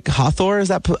Magic Hathor. Is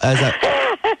that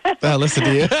listen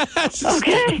to you.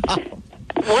 Okay.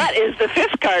 What is the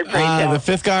fifth card, The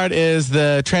fifth card is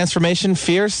the Transformation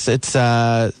Fierce. It's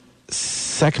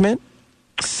Sekhmet.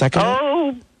 Second?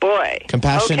 Oh, boy.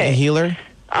 Compassion and healer?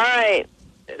 All right.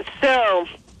 So,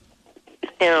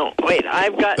 wait,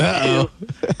 I've got to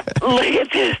look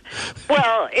at this.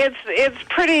 Well, it's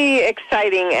pretty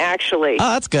exciting, actually.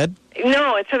 Oh, that's good.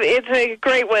 No, it's a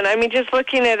great one. I mean, just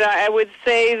looking at it, I would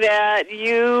say that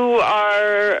you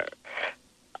are,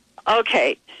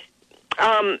 okay,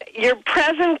 your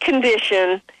present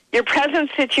condition, your present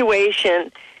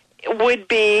situation would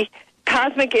be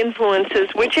Cosmic Influences,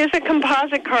 which is a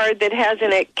composite card that has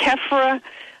in it Kefra,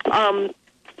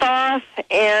 Thoth,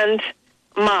 and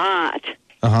Ma'at.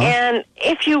 And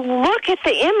if you look at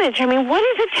the image, I mean, what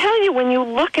does it tell you when you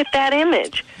look at that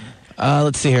image?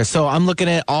 Let's see here. So I'm looking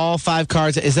at all 5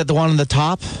 cards. Is that the one on the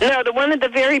top? No, the one at the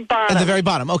very bottom. At the very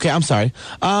bottom. Okay, I'm sorry.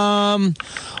 Wow,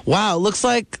 it looks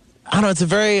like, I don't know, it's a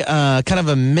very kind of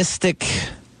a mystic...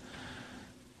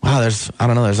 Wow, there's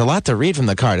a lot to read from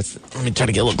the card. Let me try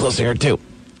to get a little closer here, too.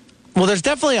 Well, there's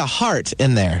definitely a heart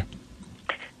in there.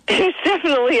 There's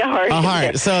definitely a heart in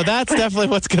there. So that's definitely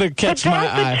what's going to catch my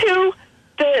eye.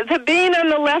 The being on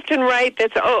the left and right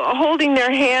that's holding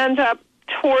their hands up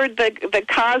toward the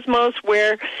cosmos,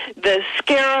 where the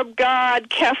scarab god,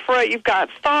 Kefra, you've got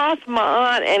Thoth,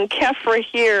 Ma'at, and Kefra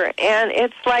here. And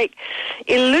it's like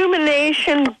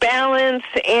illumination, balance,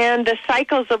 and the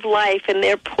cycles of life. And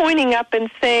they're pointing up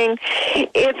and saying,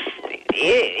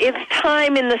 it's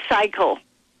time in the cycle.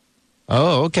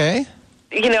 Oh, okay.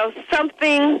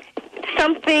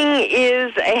 Something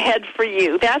is ahead for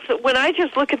you. That's when I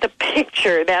just look at the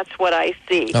picture, that's what I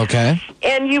see. Okay.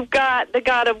 And you've got the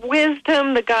god of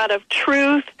wisdom, the god of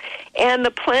truth, and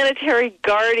the planetary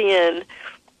guardian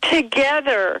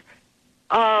together,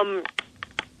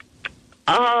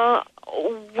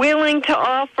 willing to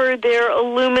offer their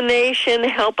illumination,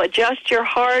 help adjust your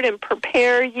heart and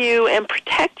prepare you and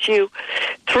protect you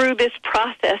through this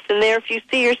process. And there, if you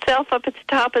see yourself up at the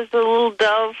top as a little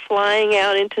dove flying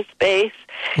out into space,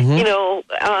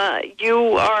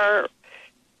 you are,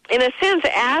 in a sense,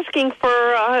 asking for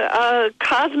a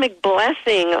cosmic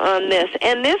blessing on this.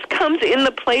 And this comes in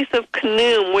the place of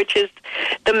Khnum, which is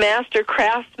the master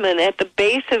craftsman at the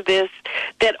base of this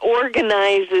that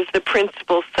organizes the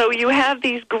principles. So you have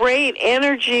these great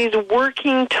energies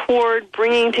working toward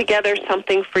bringing together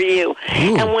something for you.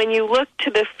 Ooh. And when you look to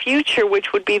the future,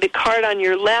 which would be the card on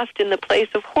your left in the place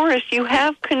of Horus, you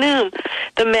have Khnum,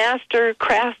 the master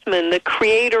craftsman, the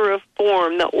creator of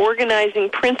form, the organizing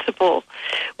principle,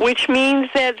 which means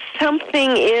that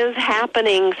something is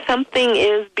happening, something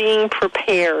is being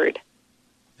prepared.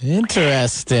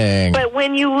 Interesting. But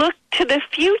when you look to the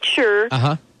future,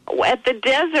 at the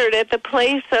desert, at the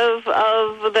place of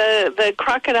the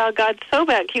crocodile god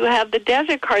Sobek, you have the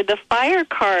desert card, the fire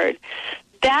card.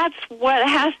 That's what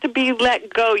has to be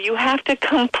let go. You have to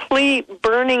complete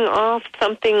burning off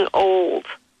something old.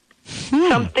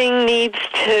 Something needs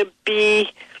to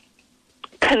be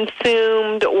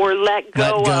consumed or let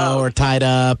go of. Or tied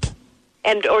up.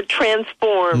 Or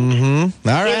transformed. All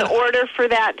right. In order for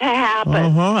that to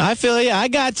happen. I feel you. I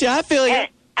got you. I feel you. And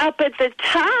up at the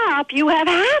top, you have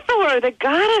Hathor, the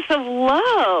goddess of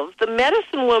love, the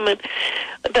medicine woman,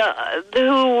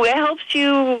 who helps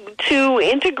you to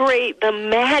integrate the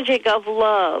magic of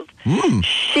love.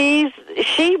 She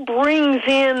brings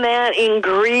in that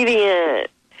ingredient.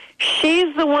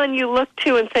 She's the one you look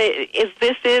to and say, is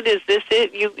this it? Is this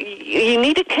it? You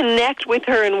need to connect with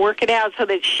her and work it out so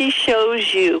that she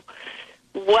shows you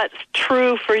what's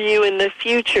true for you in the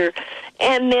future.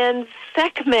 And then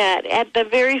Sekhmet at the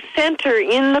very center,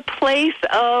 in the place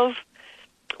of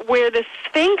where the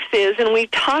Sphinx is, and we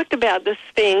talked about the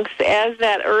Sphinx as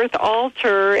that earth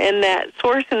altar and that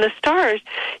source in the stars,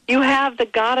 you have the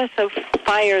goddess of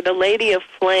fire, the lady of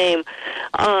flame,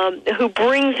 who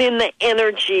brings in the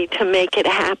energy to make it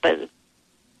happen.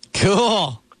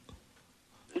 Cool.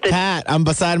 Pat, I'm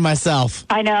beside myself.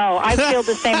 I know. I feel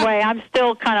the same way. I'm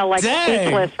still kind of like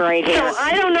speechless right here. So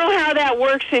I don't know how that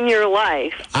works in your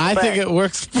life. I think it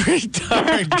works pretty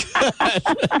darn good.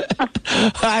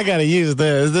 I got to use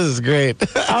this. This is great.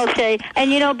 Okay.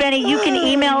 And Benny, you can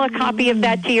email a copy of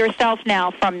that to yourself now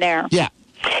from there. Yeah.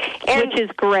 Which is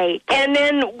great. And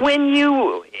then when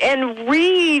you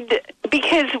read,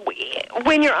 because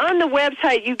when you're on the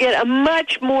website, you get a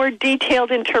much more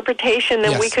detailed interpretation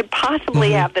than we could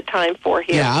possibly have the time for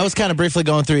here. Yeah, I was kind of briefly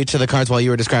going through each of the cards while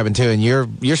you were describing too, and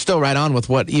you're still right on with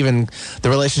what even the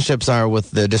relationships are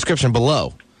with the description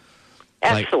below.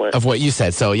 Excellent. Of what you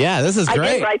said. So yeah, this is great.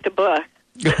 I did write the book.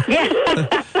 Yeah.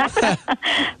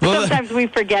 Sometimes we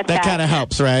forget that. That kind of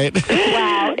helps, right?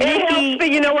 Wow. It helps,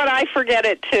 but you know what? I forget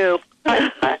it too.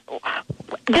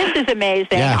 This is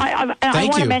amazing. Yeah. I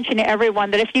want to you. mention to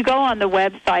everyone that if you go on the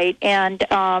website and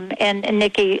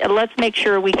Nikki, let's make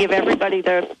sure we give everybody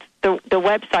the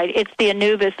website. It's the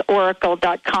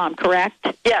AnubisOracle.com, correct?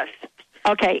 Yes.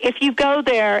 Okay. If you go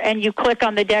there and you click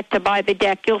on the deck to buy the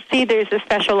deck, you'll see there's a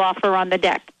special offer on the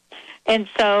deck. And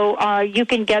so you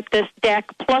can get this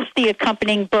deck plus the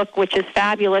accompanying book, which is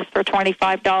fabulous, for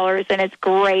 $25, and it's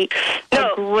great.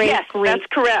 Yes, that's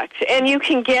correct. And you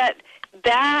can get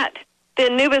that,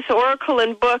 the Anubis Oracle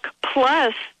and book,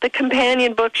 plus the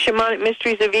companion book, Shamanic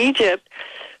Mysteries of Egypt,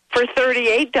 for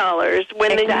 $38,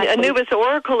 when the Anubis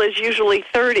Oracle is usually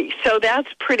 $30. So that's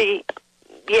pretty,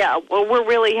 well, we're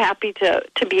really happy to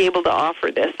be able to offer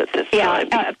this at this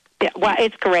time. Well,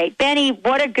 it's great. Benny,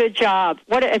 what a good job.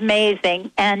 What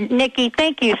amazing. And Nikki,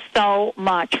 thank you so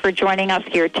much for joining us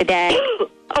here today.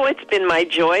 Oh, it's been my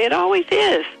joy. It always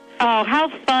is. Oh, how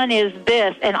fun is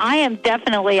this? And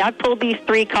I pulled these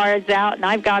 3 cards out, and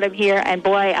I've got them here, and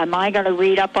boy, am I going to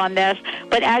read up on this.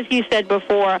 But as you said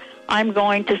before, I'm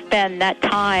going to spend that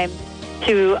time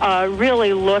to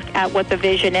really look at what the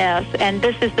vision is. And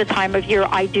this is the time of year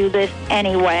I do this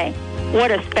anyway. What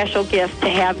a special gift to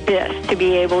have this to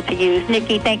be able to use.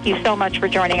 Nikki, thank you so much for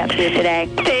joining us here today.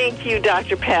 Thank you,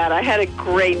 Dr. Pat. I had a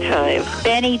great time.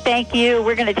 Benny, thank you.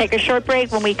 We're going to take a short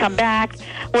break. When we come back,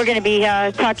 we're going to be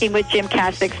talking with Jim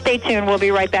Kasich. Stay tuned. We'll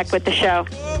be right back with the show.